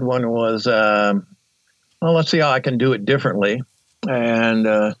 The third one was, let's see how I can do it differently.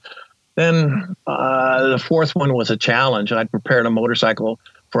 And then the fourth one was a challenge. I'd prepared a motorcycle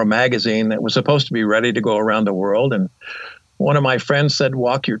for a magazine that was supposed to be ready to go around the world. And one of my friends said,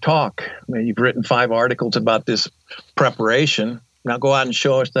 walk your talk. I mean, you've written 5 articles about this preparation. Now go out and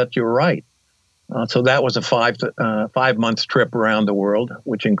show us that you're right. So that was a 5-month trip around the world,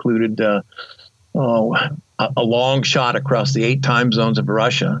 which included a long shot across the 8 time zones of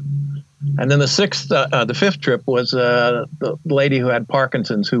Russia. And then the fifth trip was the lady who had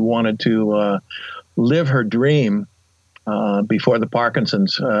Parkinson's, who wanted to live her dream before the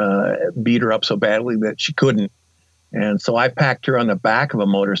Parkinson's beat her up so badly that she couldn't. And so I packed her on the back of a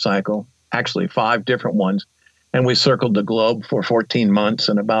motorcycle, actually 5 different ones, and we circled the globe for 14 months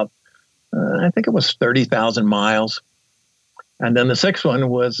and about, I think it was 30,000 miles. And then the 6th one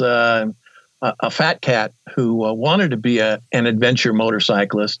was a fat cat who wanted to be an adventure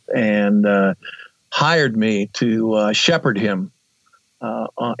motorcyclist and hired me to shepherd him.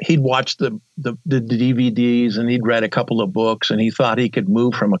 He'd watched the DVDs and he'd read a couple of books, and he thought he could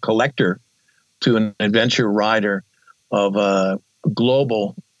move from a collector to an adventure rider of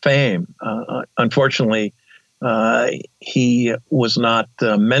global fame. Unfortunately, he was not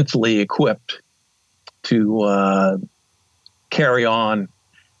mentally equipped to carry on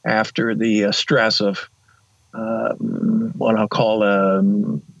after the stress of what I'll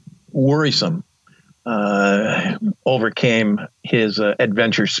call worrisome, overcame his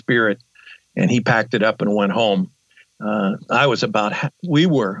adventure spirit, and he packed it up and went home. We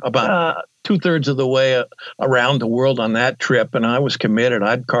were about 2/3 of the way around the world on that trip, and I was committed.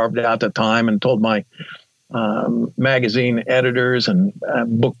 I'd carved out the time and told my magazine editors and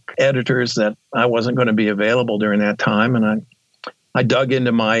book editors that I wasn't going to be available during that time, and I dug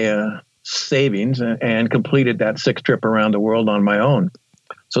into my savings and completed that 6th trip around the world on my own.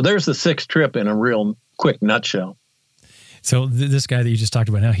 So there's the 6th trip in a real quick nutshell. So this guy that you just talked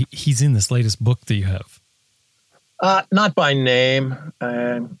about now, he's in this latest book that you have. Not by name,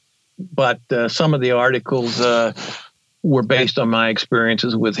 but some of the articles were based on my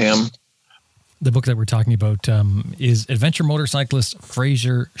experiences with him. The book that we're talking about is Adventure Motorcyclist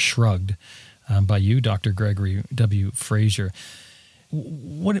Frazier Shrugged by you, Dr. Gregory W. Frazier.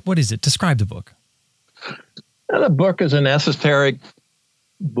 What is it? Describe the book. The book is an esoteric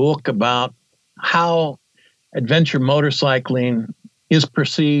book about how adventure motorcycling is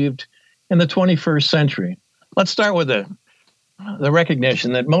perceived in the 21st century. Let's start with the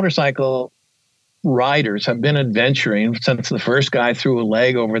recognition that motorcycle riders have been adventuring since the first guy threw a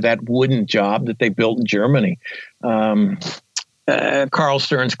leg over that wooden job that they built in Germany. Carl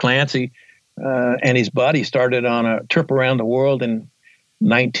Stearns Clancy and his buddy started on a trip around the world in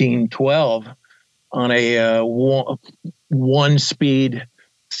 1912 on a one-speed,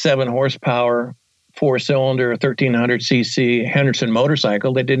 7-horsepower, 4-cylinder, 1,300 cc Henderson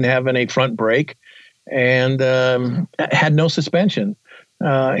motorcycle that didn't have any front brake and had no suspension.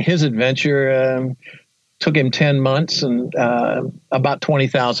 His adventure took him 10 months and about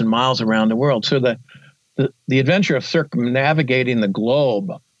 20,000 miles around the world. So the adventure of circumnavigating the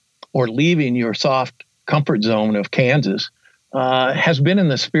globe or leaving your soft comfort zone of Kansas has been in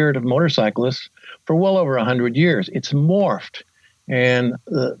the spirit of motorcyclists for well over 100 years. It's morphed. And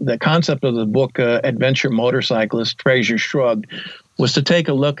the concept of the book, Adventure Motorcyclist, Frazier Shrugged, was to take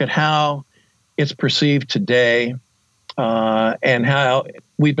a look at how it's perceived today and how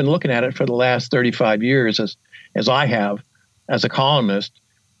we've been looking at it for the last 35 years as I have as a columnist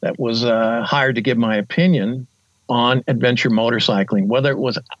that was hired to give my opinion on adventure motorcycling, whether it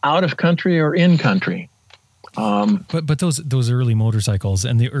was out of country or in country. But those early motorcycles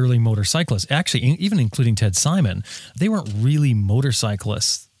and the early motorcyclists, actually, even including Ted Simon, they weren't really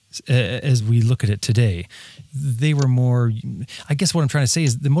motorcyclists as we look at it today. They were more, I guess what I'm trying to say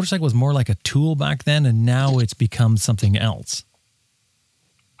is the motorcycle was more like a tool back then, and now it's become something else.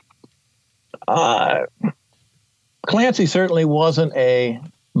 Clancy certainly wasn't a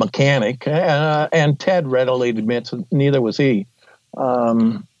mechanic, and Ted readily admits neither was he.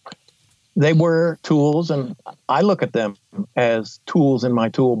 They were tools, and I look at them as tools in my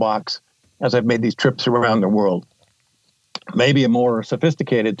toolbox as I've made these trips around the world. Maybe a more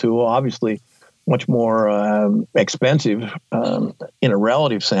sophisticated tool, obviously much more expensive in a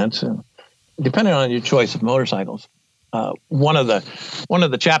relative sense, depending on your choice of motorcycles. One of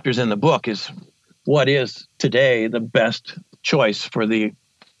the chapters in the book is what is today the best choice for the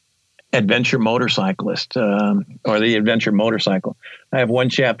adventure motorcyclist or the adventure motorcycle. I have one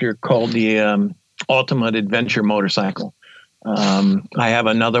chapter called the ultimate adventure motorcycle. I have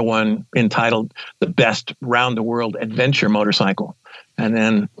another one entitled the best round the world adventure motorcycle. And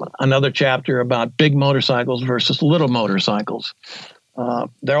then another chapter about big motorcycles versus little motorcycles.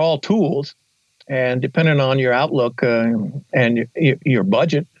 They're all tools, and depending on your outlook and your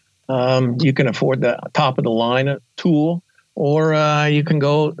budget, you can afford the top of the line tool, or you can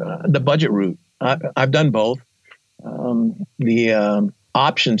go the budget route. I've done both. The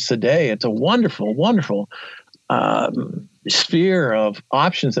options today, it's a wonderful, wonderful sphere of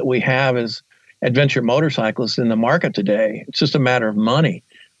options that we have as adventure motorcyclists in the market today. It's just a matter of money.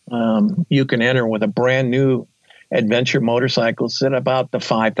 You can enter with a brand new adventure motorcycle at about the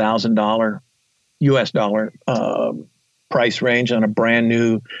 $5,000 US dollar price range on a brand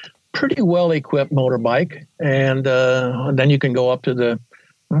new, pretty well equipped motorbike. And then you can go up to the,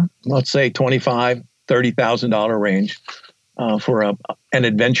 let's say, $25,000, $30,000 range for an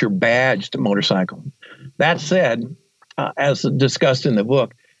adventure badged motorcycle. That said, as discussed in the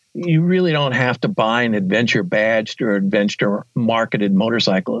book, you really don't have to buy an adventure badged or adventure marketed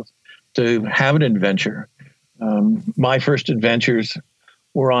motorcycle to have an adventure. My first adventures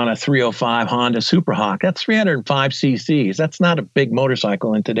were on a 305 Honda Superhawk. That's 305 cc's. That's not a big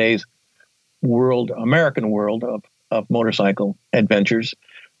motorcycle in today's world, American world of motorcycle adventures,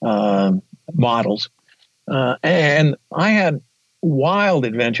 models. And I had wild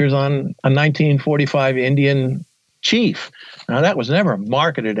adventures on a 1945 Indian Chief. Now, that was never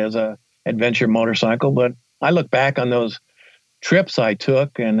marketed as a adventure motorcycle, but I look back on those trips I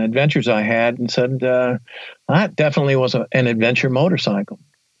took and adventures I had and said, that definitely was an adventure motorcycle.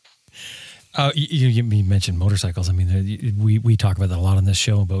 You mentioned motorcycles. I mean, we talk about that a lot on this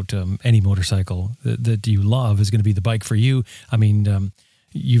show about any motorcycle that you love is going to be the bike for you. I mean,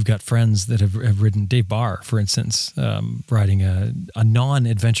 you've got friends that have ridden. Dave Barr, for instance, riding a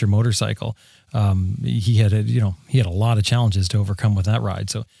non-adventure motorcycle. He had a lot of challenges to overcome with that ride.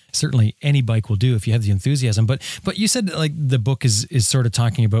 So certainly any bike will do if you have the enthusiasm. But you said like the book is sort of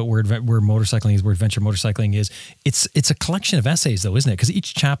talking about where motorcycling is, where adventure motorcycling is. It's a collection of essays though, isn't it? Because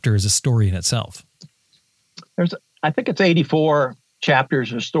each chapter is a story in itself. I think it's 84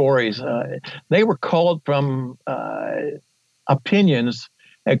 chapters or stories. They were culled from opinions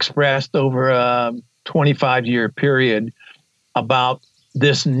expressed over a 25-year period about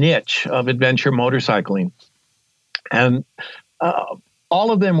this niche of adventure motorcycling. And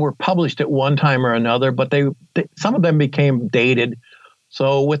all of them were published at one time or another, but some of them became dated.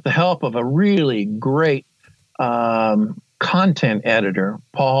 So with the help of a really great content editor,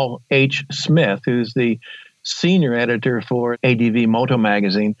 Paul H. Smith, who's the senior editor for ADV Moto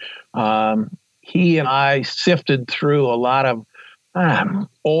magazine, he and I sifted through a lot of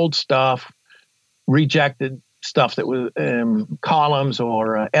old stuff, rejected stuff that was columns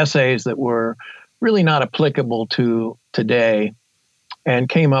or essays that were really not applicable to today, and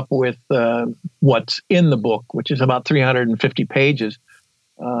came up with what's in the book, which is about 350 pages,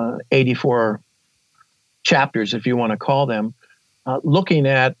 84 chapters, if you want to call them, looking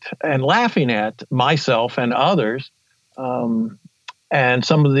at and laughing at myself and others, and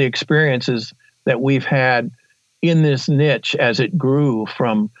some of the experiences that we've had in this niche as it grew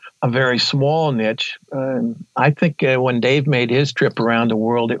from a very small niche. I think when Dave made his trip around the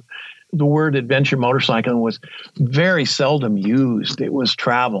world, the word adventure motorcycling was very seldom used. It was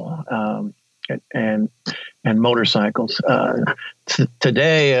travel and motorcycles.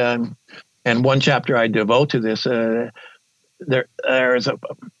 Today, and one chapter I devote to this, there's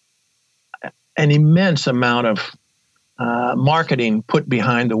an immense amount of marketing put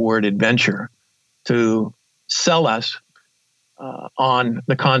behind the word adventure to sell us on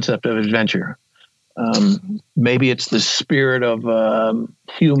the concept of adventure. Maybe it's the spirit of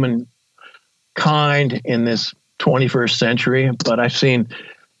humankind in this 21st century, but I've seen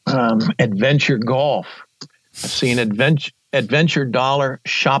adventure golf. I've seen adventure dollar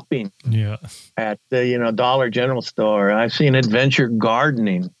shopping at the Dollar General store. I've seen adventure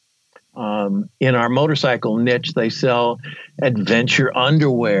gardening. In our motorcycle niche, they sell adventure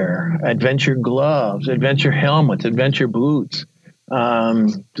underwear, adventure gloves, adventure helmets, adventure boots,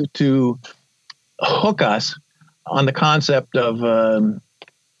 to hook us on the concept of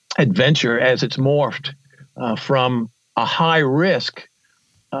adventure as it's morphed from a high-risk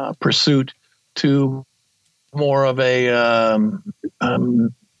pursuit to more of a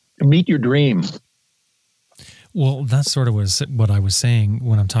meet your dream. Well, that sort of was what I was saying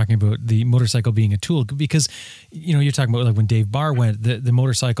when I'm talking about the motorcycle being a tool, because, you're talking about like when Dave Barr went, the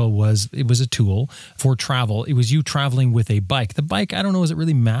motorcycle was a tool for travel. It was you traveling with a bike. The bike, I don't know, as it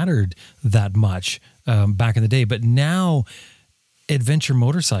really mattered that much back in the day, but now adventure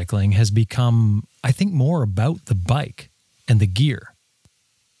motorcycling has become, I think, more about the bike and the gear.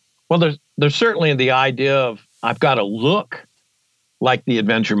 Well, there's certainly the idea of I've got to look like the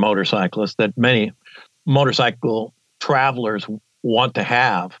adventure motorcyclist that many motorcycle travelers want to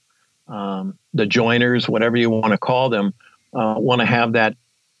have. The joiners, whatever you want to call them, want to have that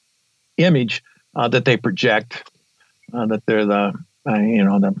image that they project, that they're the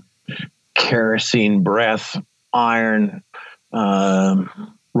kerosene breath, iron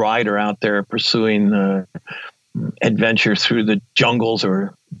rider out there pursuing adventure through the jungles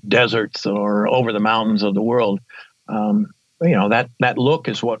or deserts or over the mountains of the world. That look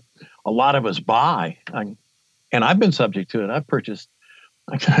is what a lot of us buy. And I've been subject to it. I've purchased,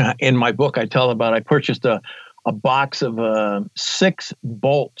 in my book, I purchased a box of 6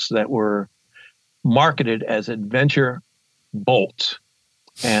 bolts that were marketed as adventure bolts.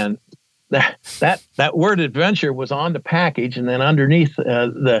 And that word adventure was on the package, and then underneath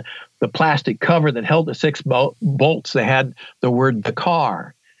the plastic cover that held the 6 bolts, they had the word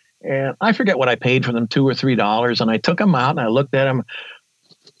Dakar. And I forget what I paid for them, $2 or $3, and I took them out and I looked at them.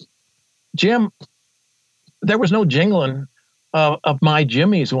 Jim, there was no jingling of my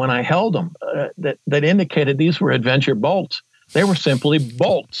jimmies when I held them that indicated these were adventure bolts. They were simply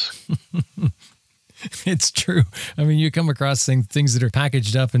bolts. It's true. I mean, you come across things that are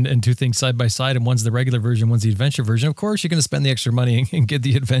packaged up and two things side by side, and one's the regular version, one's the adventure version. Of course, you're going to spend the extra money and get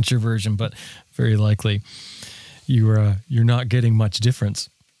the adventure version, but very likely you're not getting much difference.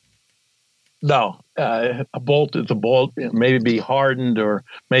 No, a bolt is a bolt. It may be hardened or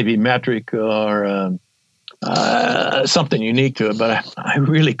maybe metric or something unique to it, but I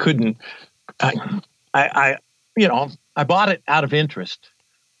really couldn't. I bought it out of interest.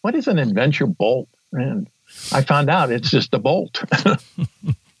 What is an adventure bolt? And I found out it's just a bolt.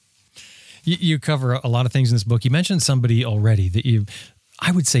 You cover a lot of things in this book. You mentioned somebody already that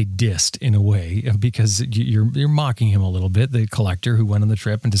I would say dissed in a way, because you're mocking him a little bit, the collector who went on the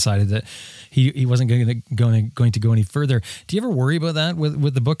trip and decided that he wasn't going to go any further. Do you ever worry about that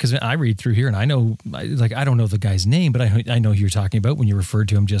with the book? Because I read through here and I know, I don't know the guy's name, but I know who you're talking about when you referred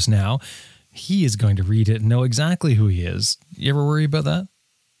to him just now. He is going to read it and know exactly who he is. You ever worry about that?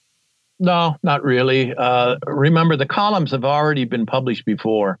 No, not really. Remember, the columns have already been published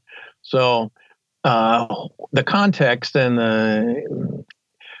before. So the context and the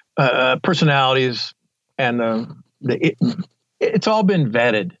personalities and it's all been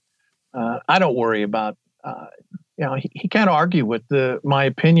vetted. I don't worry about, he can't argue with my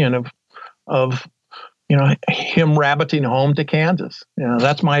opinion of him rabbiting home to Kansas.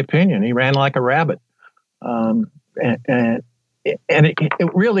 That's my opinion. He ran like a rabbit. And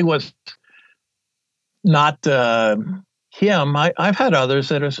it really was not him. I've had others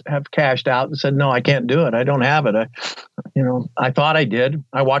that have cashed out and said, no, I can't do it. I don't have it. I thought I did.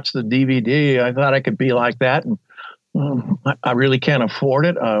 I watched the DVD. I thought I could be like that. And I really can't afford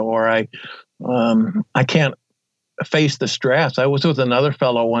it, or I can't face the stress. I was with another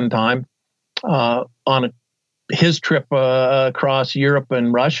fellow one time on his trip across Europe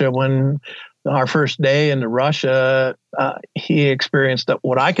and Russia. When our first day into Russia, he experienced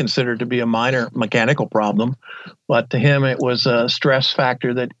what I consider to be a minor mechanical problem, but to him it was a stress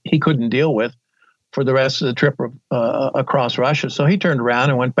factor that he couldn't deal with for the rest of the trip across Russia. So he turned around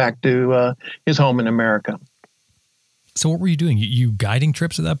and went back to his home in America. So what were you doing? You guiding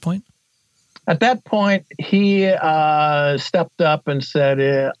trips at that point? At that point, he stepped up and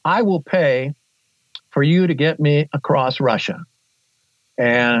said, I will pay for you to get me across Russia.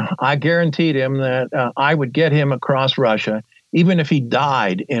 And I guaranteed him that I would get him across Russia, even if he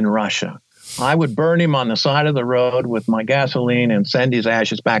died in Russia. I would burn him on the side of the road with my gasoline and send his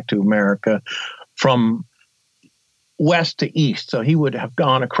ashes back to America from west to east. So he would have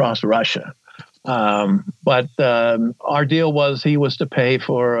gone across Russia. But our deal was he was to pay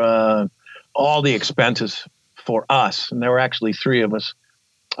for all the expenses for us. And there were actually three of us.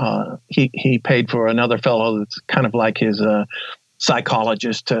 He paid for another fellow that's kind of like his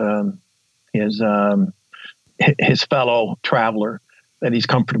psychologist, his fellow traveler that he's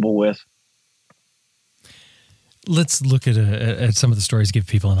comfortable with. Let's look at some of the stories, give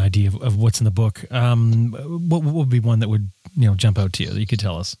people an idea of what's in the book. What would be one that would jump out to you that you could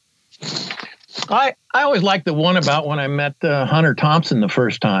tell us? I always liked the one about when I met Hunter Thompson the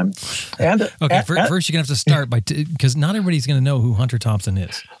first time. First you're going to have to start by because not everybody's going to know who Hunter Thompson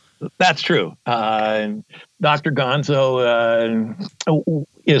is. That's true. Dr. Gonzo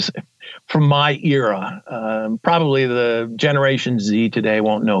is from my era. Probably the Generation Z today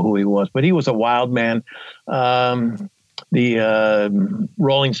won't know who he was, but he was a wild man. The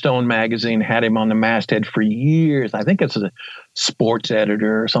Rolling Stone magazine had him on the masthead for years. I think it's a sports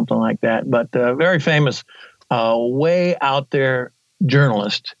editor or something like that, but very famous, way out there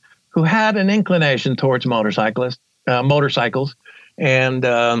journalist who had an inclination towards motorcycles,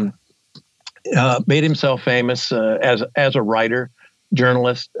 and made himself famous as a writer,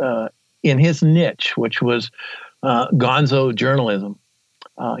 journalist in his niche, which was gonzo journalism.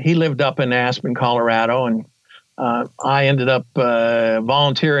 He lived up in Aspen, Colorado, and I ended up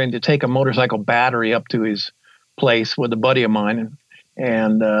volunteering to take a motorcycle battery up to his place with a buddy of mine,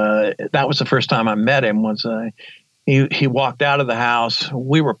 and that was the first time I met him. He walked out of the house.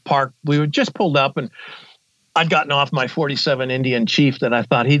 We were parked. We were just pulled up, and I'd gotten off my 47 Indian Chief that I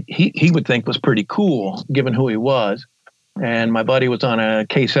thought he would think was pretty cool, given who he was. And my buddy was on a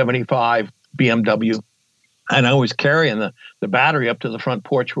K75 BMW. And I was carrying the battery up to the front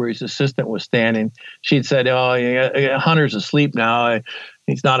porch where his assistant was standing. She'd said, "Oh, yeah, Hunter's asleep now.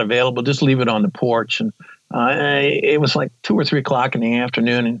 He's not available. Just leave it on the porch." And it was like 2 or 3 o'clock in the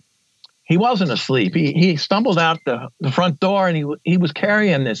afternoon, and he wasn't asleep. He stumbled out the front door, and he was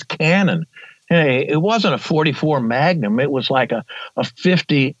carrying this cannon. Hey, it wasn't a 44 Magnum. It was like a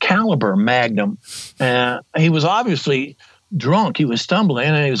 50 caliber Magnum. He was obviously drunk. He was stumbling,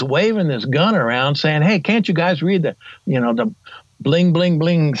 and he was waving this gun around saying, "Hey, can't you guys read the bling, bling,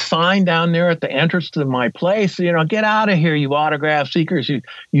 bling sign down there at the entrance to my place? Get out of here, you autograph seekers,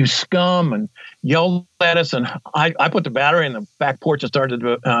 you scum," and yelled at us. And I put the battery in the back porch and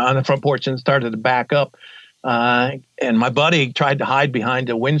on the front porch and started to back up. And my buddy tried to hide behind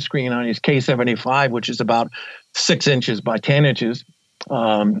the windscreen on his K75, which is about 6 inches by 10 inches.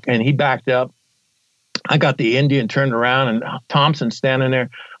 And he backed up. I got the Indian turned around, and Thompson standing there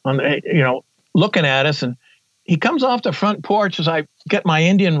looking at us. And he comes off the front porch as I get my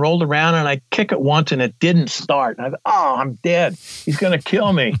Indian rolled around, and I kick it once, and it didn't start. And I thought, oh, I'm dead. He's going to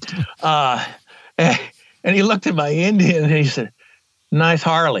kill me. And he looked at my Indian, and he said, "Nice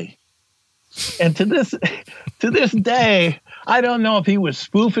Harley." And to this day, I don't know if he was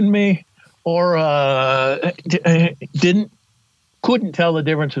spoofing me or couldn't tell the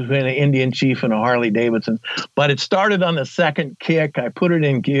difference between an Indian Chief and a Harley Davidson. But it started on the second kick. I put it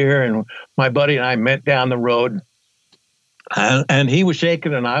in gear, and my buddy and I met down the road. And he was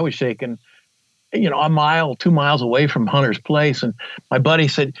shaking, and I was shaking, a mile, 2 miles away from Hunter's place. And my buddy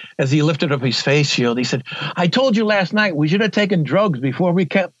said, as he lifted up his face shield, he said, "I told you last night we should have taken drugs before we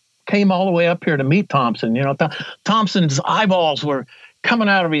came all the way up here to meet Thompson." Thompson's eyeballs were coming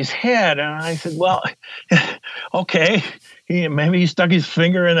out of his head. And I said, well, okay. Maybe he stuck his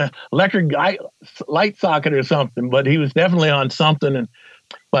finger in a electric light socket or something, but he was definitely on something.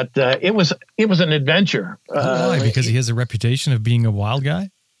 But it was an adventure. Why? Because he has a reputation of being a wild guy?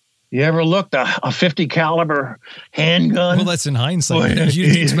 You ever looked a 50 caliber handgun? Well, that's in hindsight. If you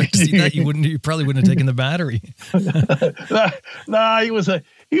didn't expect to see that, you probably wouldn't have taken the battery. No, he was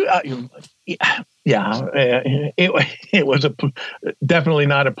it was definitely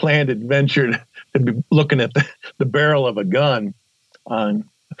not a planned adventure to be looking at the barrel of a gun.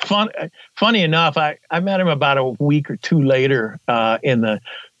 Funny enough, I met him about a week or two later in the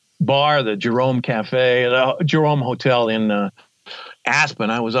bar, the Jerome Cafe, the Jerome Hotel in Aspen.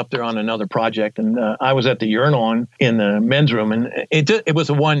 I was up there on another project, and I was at the urinal in the men's room, and it was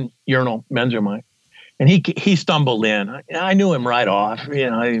a one urinal men's room. And he stumbled in. I knew him right off,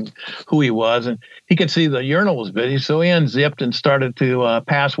 who he was, and he could see the urinal was busy, so he unzipped and started to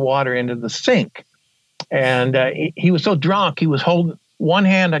pass water into the sink. And he was so drunk, he was holding one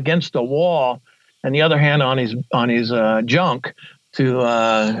hand against the wall and the other hand on his junk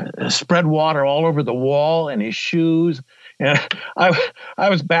to spread water all over the wall and his shoes. And I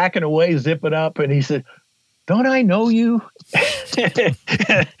was backing away, zipping up, and he said, "Don't I know you?" And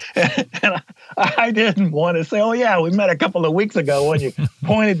I didn't want to say, "Oh yeah, we met a couple of weeks ago when you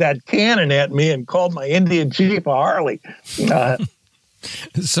pointed that cannon at me and called my Indian Chief a Harley."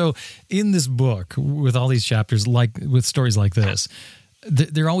 So in this book, with all these chapters, with stories like this,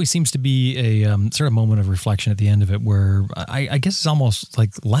 there always seems to be a sort of moment of reflection at the end of it where I guess it's almost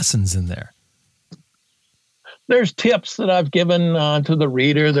like lessons in there. There's tips that I've given to the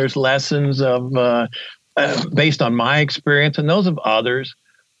reader. There's lessons of based on my experience and those of others.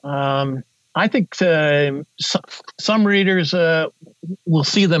 I think some readers will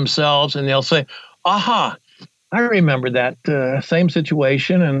see themselves and they'll say, "Aha, I remember that same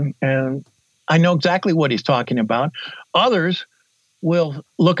situation, and I know exactly what he's talking about." Others will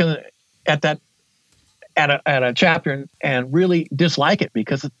look at that at a chapter and really dislike it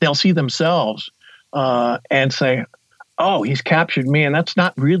because they'll see themselves and say, "Oh, he's captured me," and that's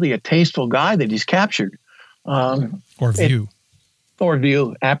not really a tasteful guy that he's captured. Or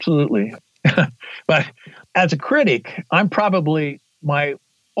view, absolutely. But as a critic, I'm probably my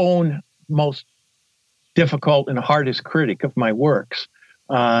own most difficult and hardest critic of my works.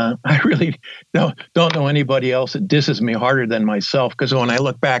 I really don't know anybody else that disses me harder than myself, because when I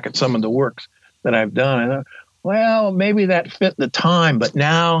look back at some of the works that I've done, I thought, well, maybe that fit the time, but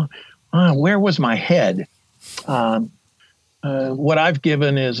now, where was my head? What I've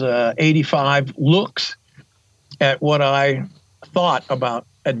given is 85 looks at what I thought about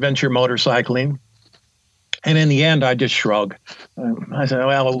adventure motorcycling. And in the end, I just shrug. I said,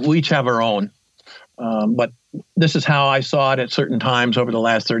 well, we each have our own. But this is how I saw it at certain times over the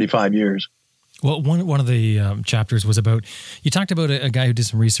last 35 years. Well, one of the chapters was about, you talked about a guy who did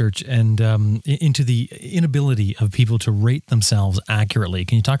some research and into the inability of people to rate themselves accurately.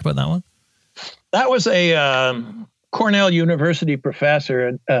 Can you talk about that one? That was a Cornell University professor,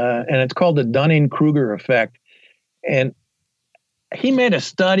 and it's called the Dunning-Kruger effect. And he made a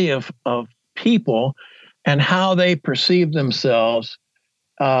study of people and how they perceive themselves.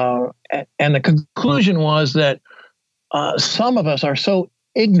 And the conclusion was that some of us are so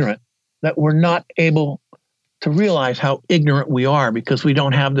ignorant that we're not able to realize how ignorant we are because we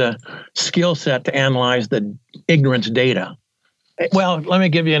don't have the skill set to analyze the ignorance data. Well, let me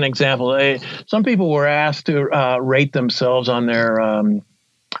give you an example. Some people were asked to rate themselves on their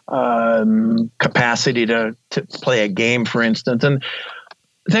capacity to play a game, for instance, and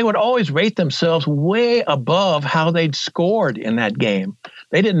they would always rate themselves way above how they'd scored in that game.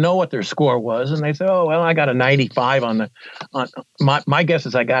 they didn't know what their score was, and they said, "Oh well, I got a 95 on my guess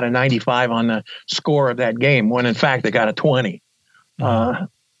is I got a 95 on the score of that game." When in fact they got a 20.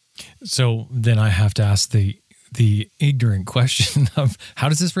 So then I have to ask the ignorant question of how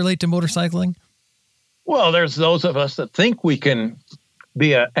does this relate to motorcycling? Well, there's those of us that think we can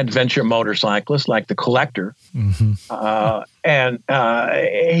be an adventure motorcyclist like the collector. And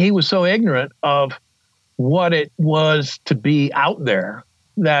he was so ignorant of what it was to be out there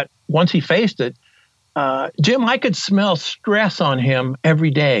that once he faced it, Jim, I could smell stress on him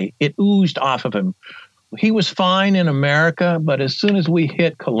every day. It oozed off of him. He was fine in America, but as soon as we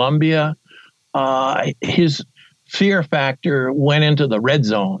hit Colombia, his fear factor went into the red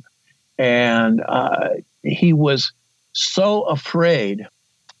zone. And he was so afraid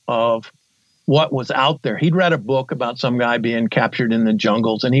of what was out there. He'd read a book about some guy being captured in the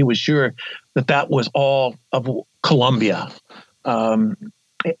jungles, and he was sure that that was all of Colombia.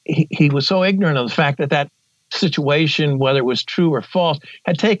 He was so ignorant of the fact that that situation, whether it was true or false,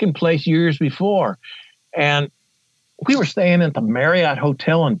 had taken place years before. And we were staying at the Marriott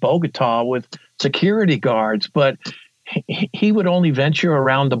Hotel in Bogota with security guards, but he would only venture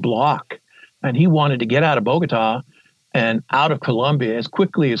around the block, and he wanted to get out of Bogota and out of Colombia as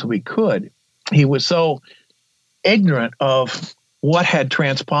quickly as we could. He was so ignorant of what had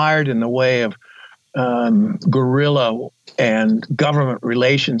transpired in the way of guerrilla and government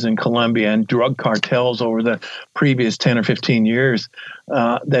relations in Colombia and drug cartels over the previous 10 or 15 years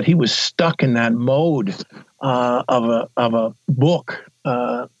that he was stuck in that mode of a book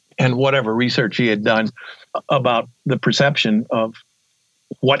and whatever research he had done about the perception of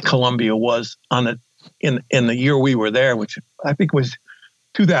what Colombia was in the year we were there, which I think was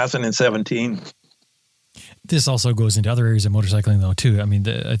 2017. This also goes into other areas of motorcycling, though, too. I mean,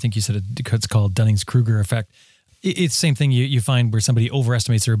 I think you said it's called Dunning-Kruger effect. It's the same thing you find where somebody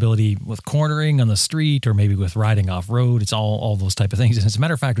overestimates their ability with cornering on the street or maybe with riding off-road. It's all those type of things. And as a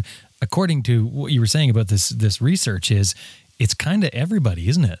matter of fact, according to what you were saying about this research it's kind of everybody,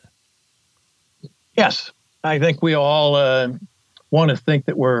 isn't it? Yes. I think we all want to think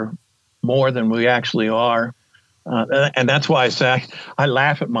that we're more than we actually are. And that's why I say I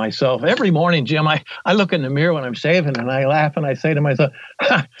laugh at myself every morning, Jim. I look in the mirror when I'm shaving and I laugh and I say to myself,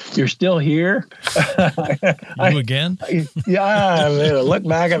 "You're still here?" You again? Yeah. Look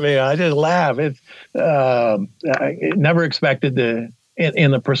back at me. I just laugh. I never expected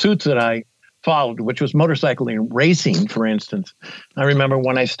in the pursuits that I followed, which was motorcycling racing, for instance. I remember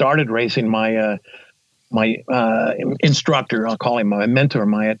when I started racing, my instructor, I'll call him my mentor,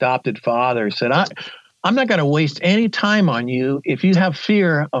 my adopted father, said, I'm not going to waste any time on you if you have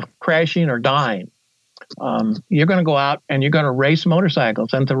fear of crashing or dying. You're going to go out and you're going to race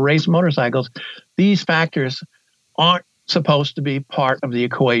motorcycles. And to race motorcycles, these factors aren't supposed to be part of the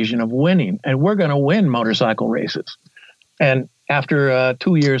equation of winning. And we're going to win motorcycle races. And after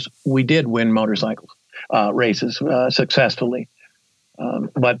 2 years, we did win motorcycle races successfully.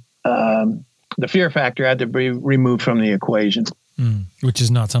 But the fear factor had to be removed from the equation. Which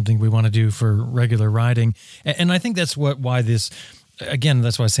is not something we want to do for regular riding. And I think that's why this, again,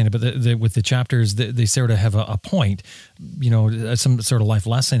 that's why I was saying about with the chapters, they sort of have a point, some sort of life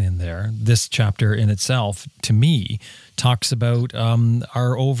lesson in there. This chapter in itself, to me, talks about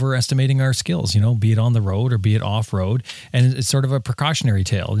our overestimating our skills, be it on the road or be it off-road. And it's sort of a precautionary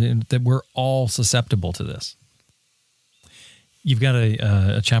tale that we're all susceptible to this. You've got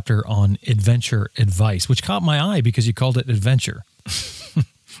a chapter on adventure advice, which caught my eye because you called it adventure.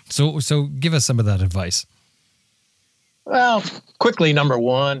 So give us some of that advice. Well, quickly, number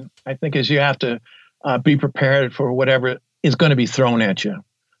one, I think is you have to be prepared for whatever is going to be thrown at you.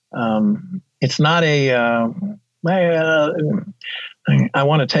 It's not I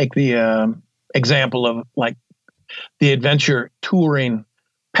want to take the example of like the adventure touring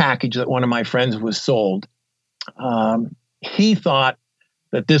package that one of my friends was sold. He thought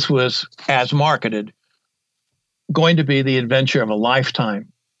that this was, as marketed, going to be the adventure of a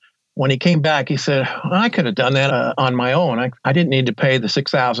lifetime. When he came back, he said, I could have done that on my own. I didn't need to pay the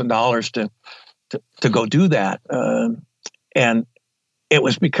 $6,000 to go do that. And it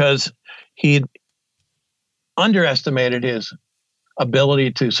was because he'd underestimated his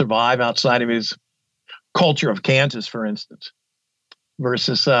ability to survive outside of his culture of Kansas, for instance,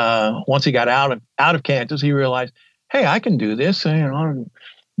 versus once he got out of Kansas, he realized, hey, I can do this.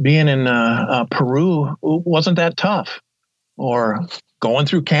 Being in Peru wasn't that tough, or going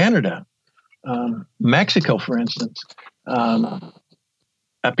through Canada, Mexico, for instance.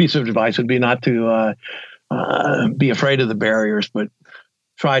 A piece of advice would be not to be afraid of the barriers, but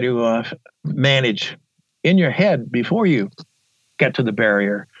try to manage in your head before you get to the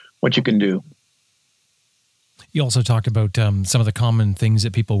barrier, what you can do. You also talked about some of the common things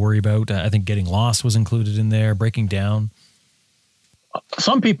that people worry about. I think getting lost was included in there, breaking down.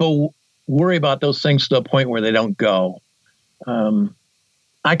 Some people worry about those things to the point where they don't go. I've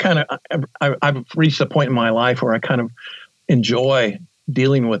reached a point in my life where I kind of enjoy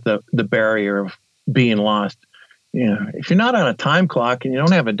dealing with the barrier of being lost. You know, if you're not on a time clock and you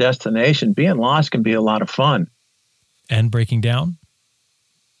don't have a destination, being lost can be a lot of fun. And breaking down?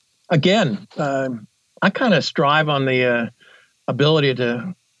 Again, I kind of strive on the ability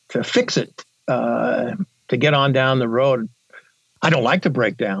to fix it, to get on down the road. I don't like to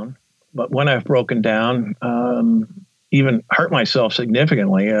break down, but when I've broken down, even hurt myself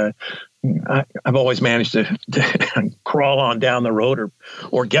significantly, I've always managed to crawl on down the road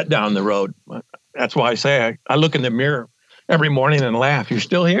or get down the road. That's why I say I look in the mirror every morning and laugh. You're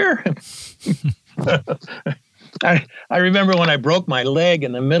still here? I remember when I broke my leg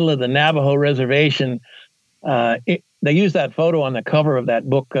in the middle of the Navajo reservation. They used that photo on the cover of that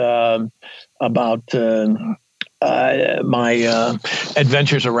book about my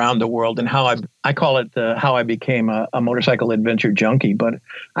adventures around the world, and how I call it how I became a motorcycle adventure junkie. But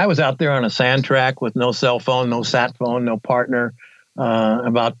I was out there on a sand track with no cell phone, no sat phone, no partner,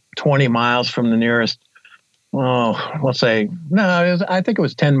 about 20 miles from the nearest, I think it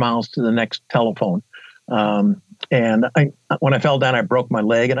was 10 miles to the next telephone. And when I fell down, I broke my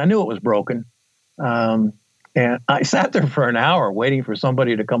leg, and I knew it was broken. And I sat there for an hour waiting for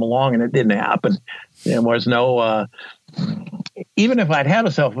somebody to come along, and it didn't happen. There was no, even if I'd had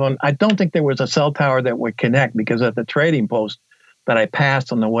a cell phone, I don't think there was a cell tower that would connect, because at the trading post that I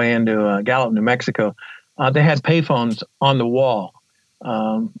passed on the way into Gallup, New Mexico, they had payphones on the wall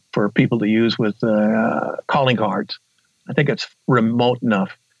for people to use with calling cards. I think it's remote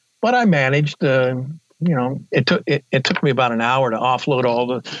enough, but I managed. It took me about an hour to offload all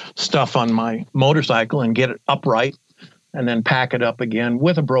the stuff on my motorcycle and get it upright, and then pack it up again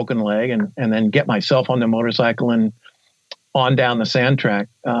with a broken leg, and then get myself on the motorcycle and on down the sand track.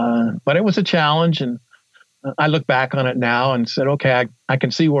 But it was a challenge, and I look back on it now and said, okay, I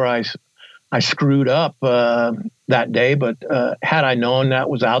can see where I screwed up that day, but had I known that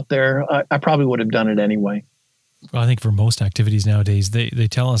was out there, I probably would have done it anyway. Well, I think for most activities nowadays, they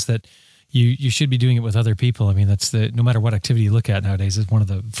tell us that you should be doing it with other people. I mean, that's no matter what activity you look at nowadays, it's one of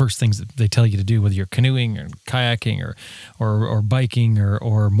the first things that they tell you to do, whether you're canoeing or kayaking or biking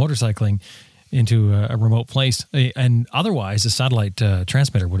or motorcycling into a remote place. And otherwise, a satellite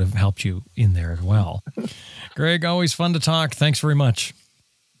transmitter would have helped you in there as well. Greg, always fun to talk. Thanks very much.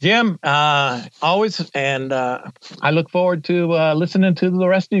 Jim, always, and I look forward to listening to the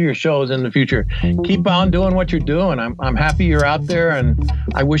rest of your shows in the future. Keep on doing what you're doing. I'm happy you're out there, and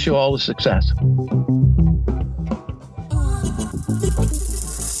I wish you all the success.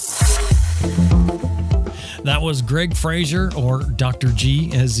 That was Greg Frazier, or Dr. G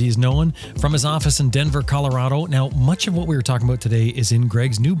as he's known, from his office in Denver, Colorado. Now, much of what we were talking about today is in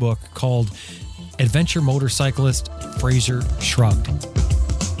Greg's new book called Adventure Motorcyclist Frazier Shrugged.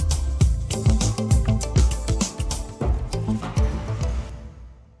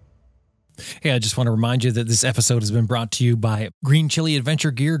 Hey, I just want to remind you that this episode has been brought to you by Green Chili Adventure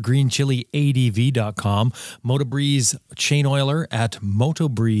Gear, greenchiliadv.com, Moto Breeze Chain Oiler at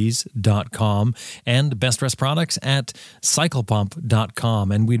motobreeze.com, and Best Rest Products at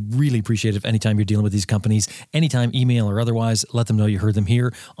cyclepump.com. And we'd really appreciate it if anytime you're dealing with these companies, anytime email or otherwise, let them know you heard them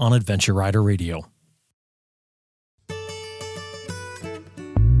here on Adventure Rider Radio.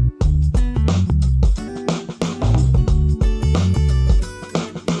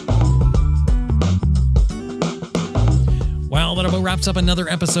 Well, that about wraps up another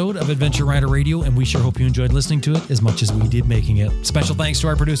episode of Adventure Rider Radio, and we sure hope you enjoyed listening to it as much as we did making it. Special thanks to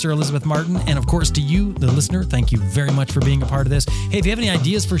our producer, Elizabeth Martin, and of course to you, the listener. Thank you very much for being a part of this. Hey, if you have any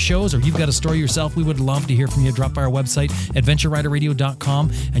ideas for shows or you've got a story yourself, we would love to hear from you. Drop by our website,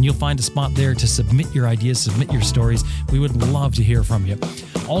 adventureriderradio.com, and you'll find a spot there to submit your ideas, submit your stories. We would love to hear from you.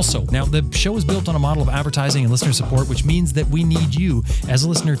 Also, now the show is built on a model of advertising and listener support, which means that we need you as a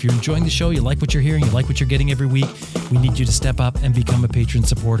listener. If you're enjoying the show, you like what you're hearing, you like what you're getting every week, we need you to step up and become a patron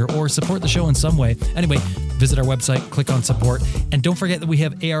supporter or support the show in some way. Anyway, visit our website, click on support, and don't forget that we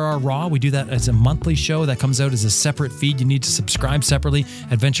have ARR Raw. We do that as a monthly show that comes out as a separate feed. You need to subscribe separately.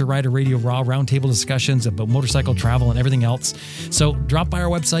 Adventure Rider Radio Raw, roundtable discussions about motorcycle travel and everything else. So drop by our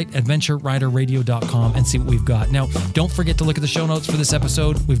website, adventureriderradio.com, and see what we've got. Now, don't forget to look at the show notes for this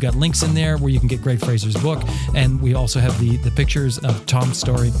episode. We've got links in there where you can get Greg Frazier's book, and we also have the pictures of Tom's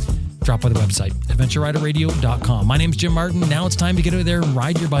story. Drop by the website, adventureriderradio.com. My name's Jim Martin. Now it's time to get out there and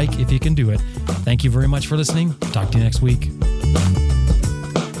ride your bike if you can do it. Thank you very much for listening. Talk to you next week.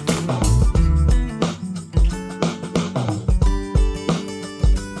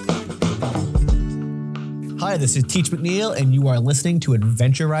 Hi, this is Teach McNeil, and you are listening to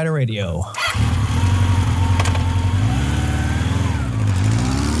Adventure Rider Radio.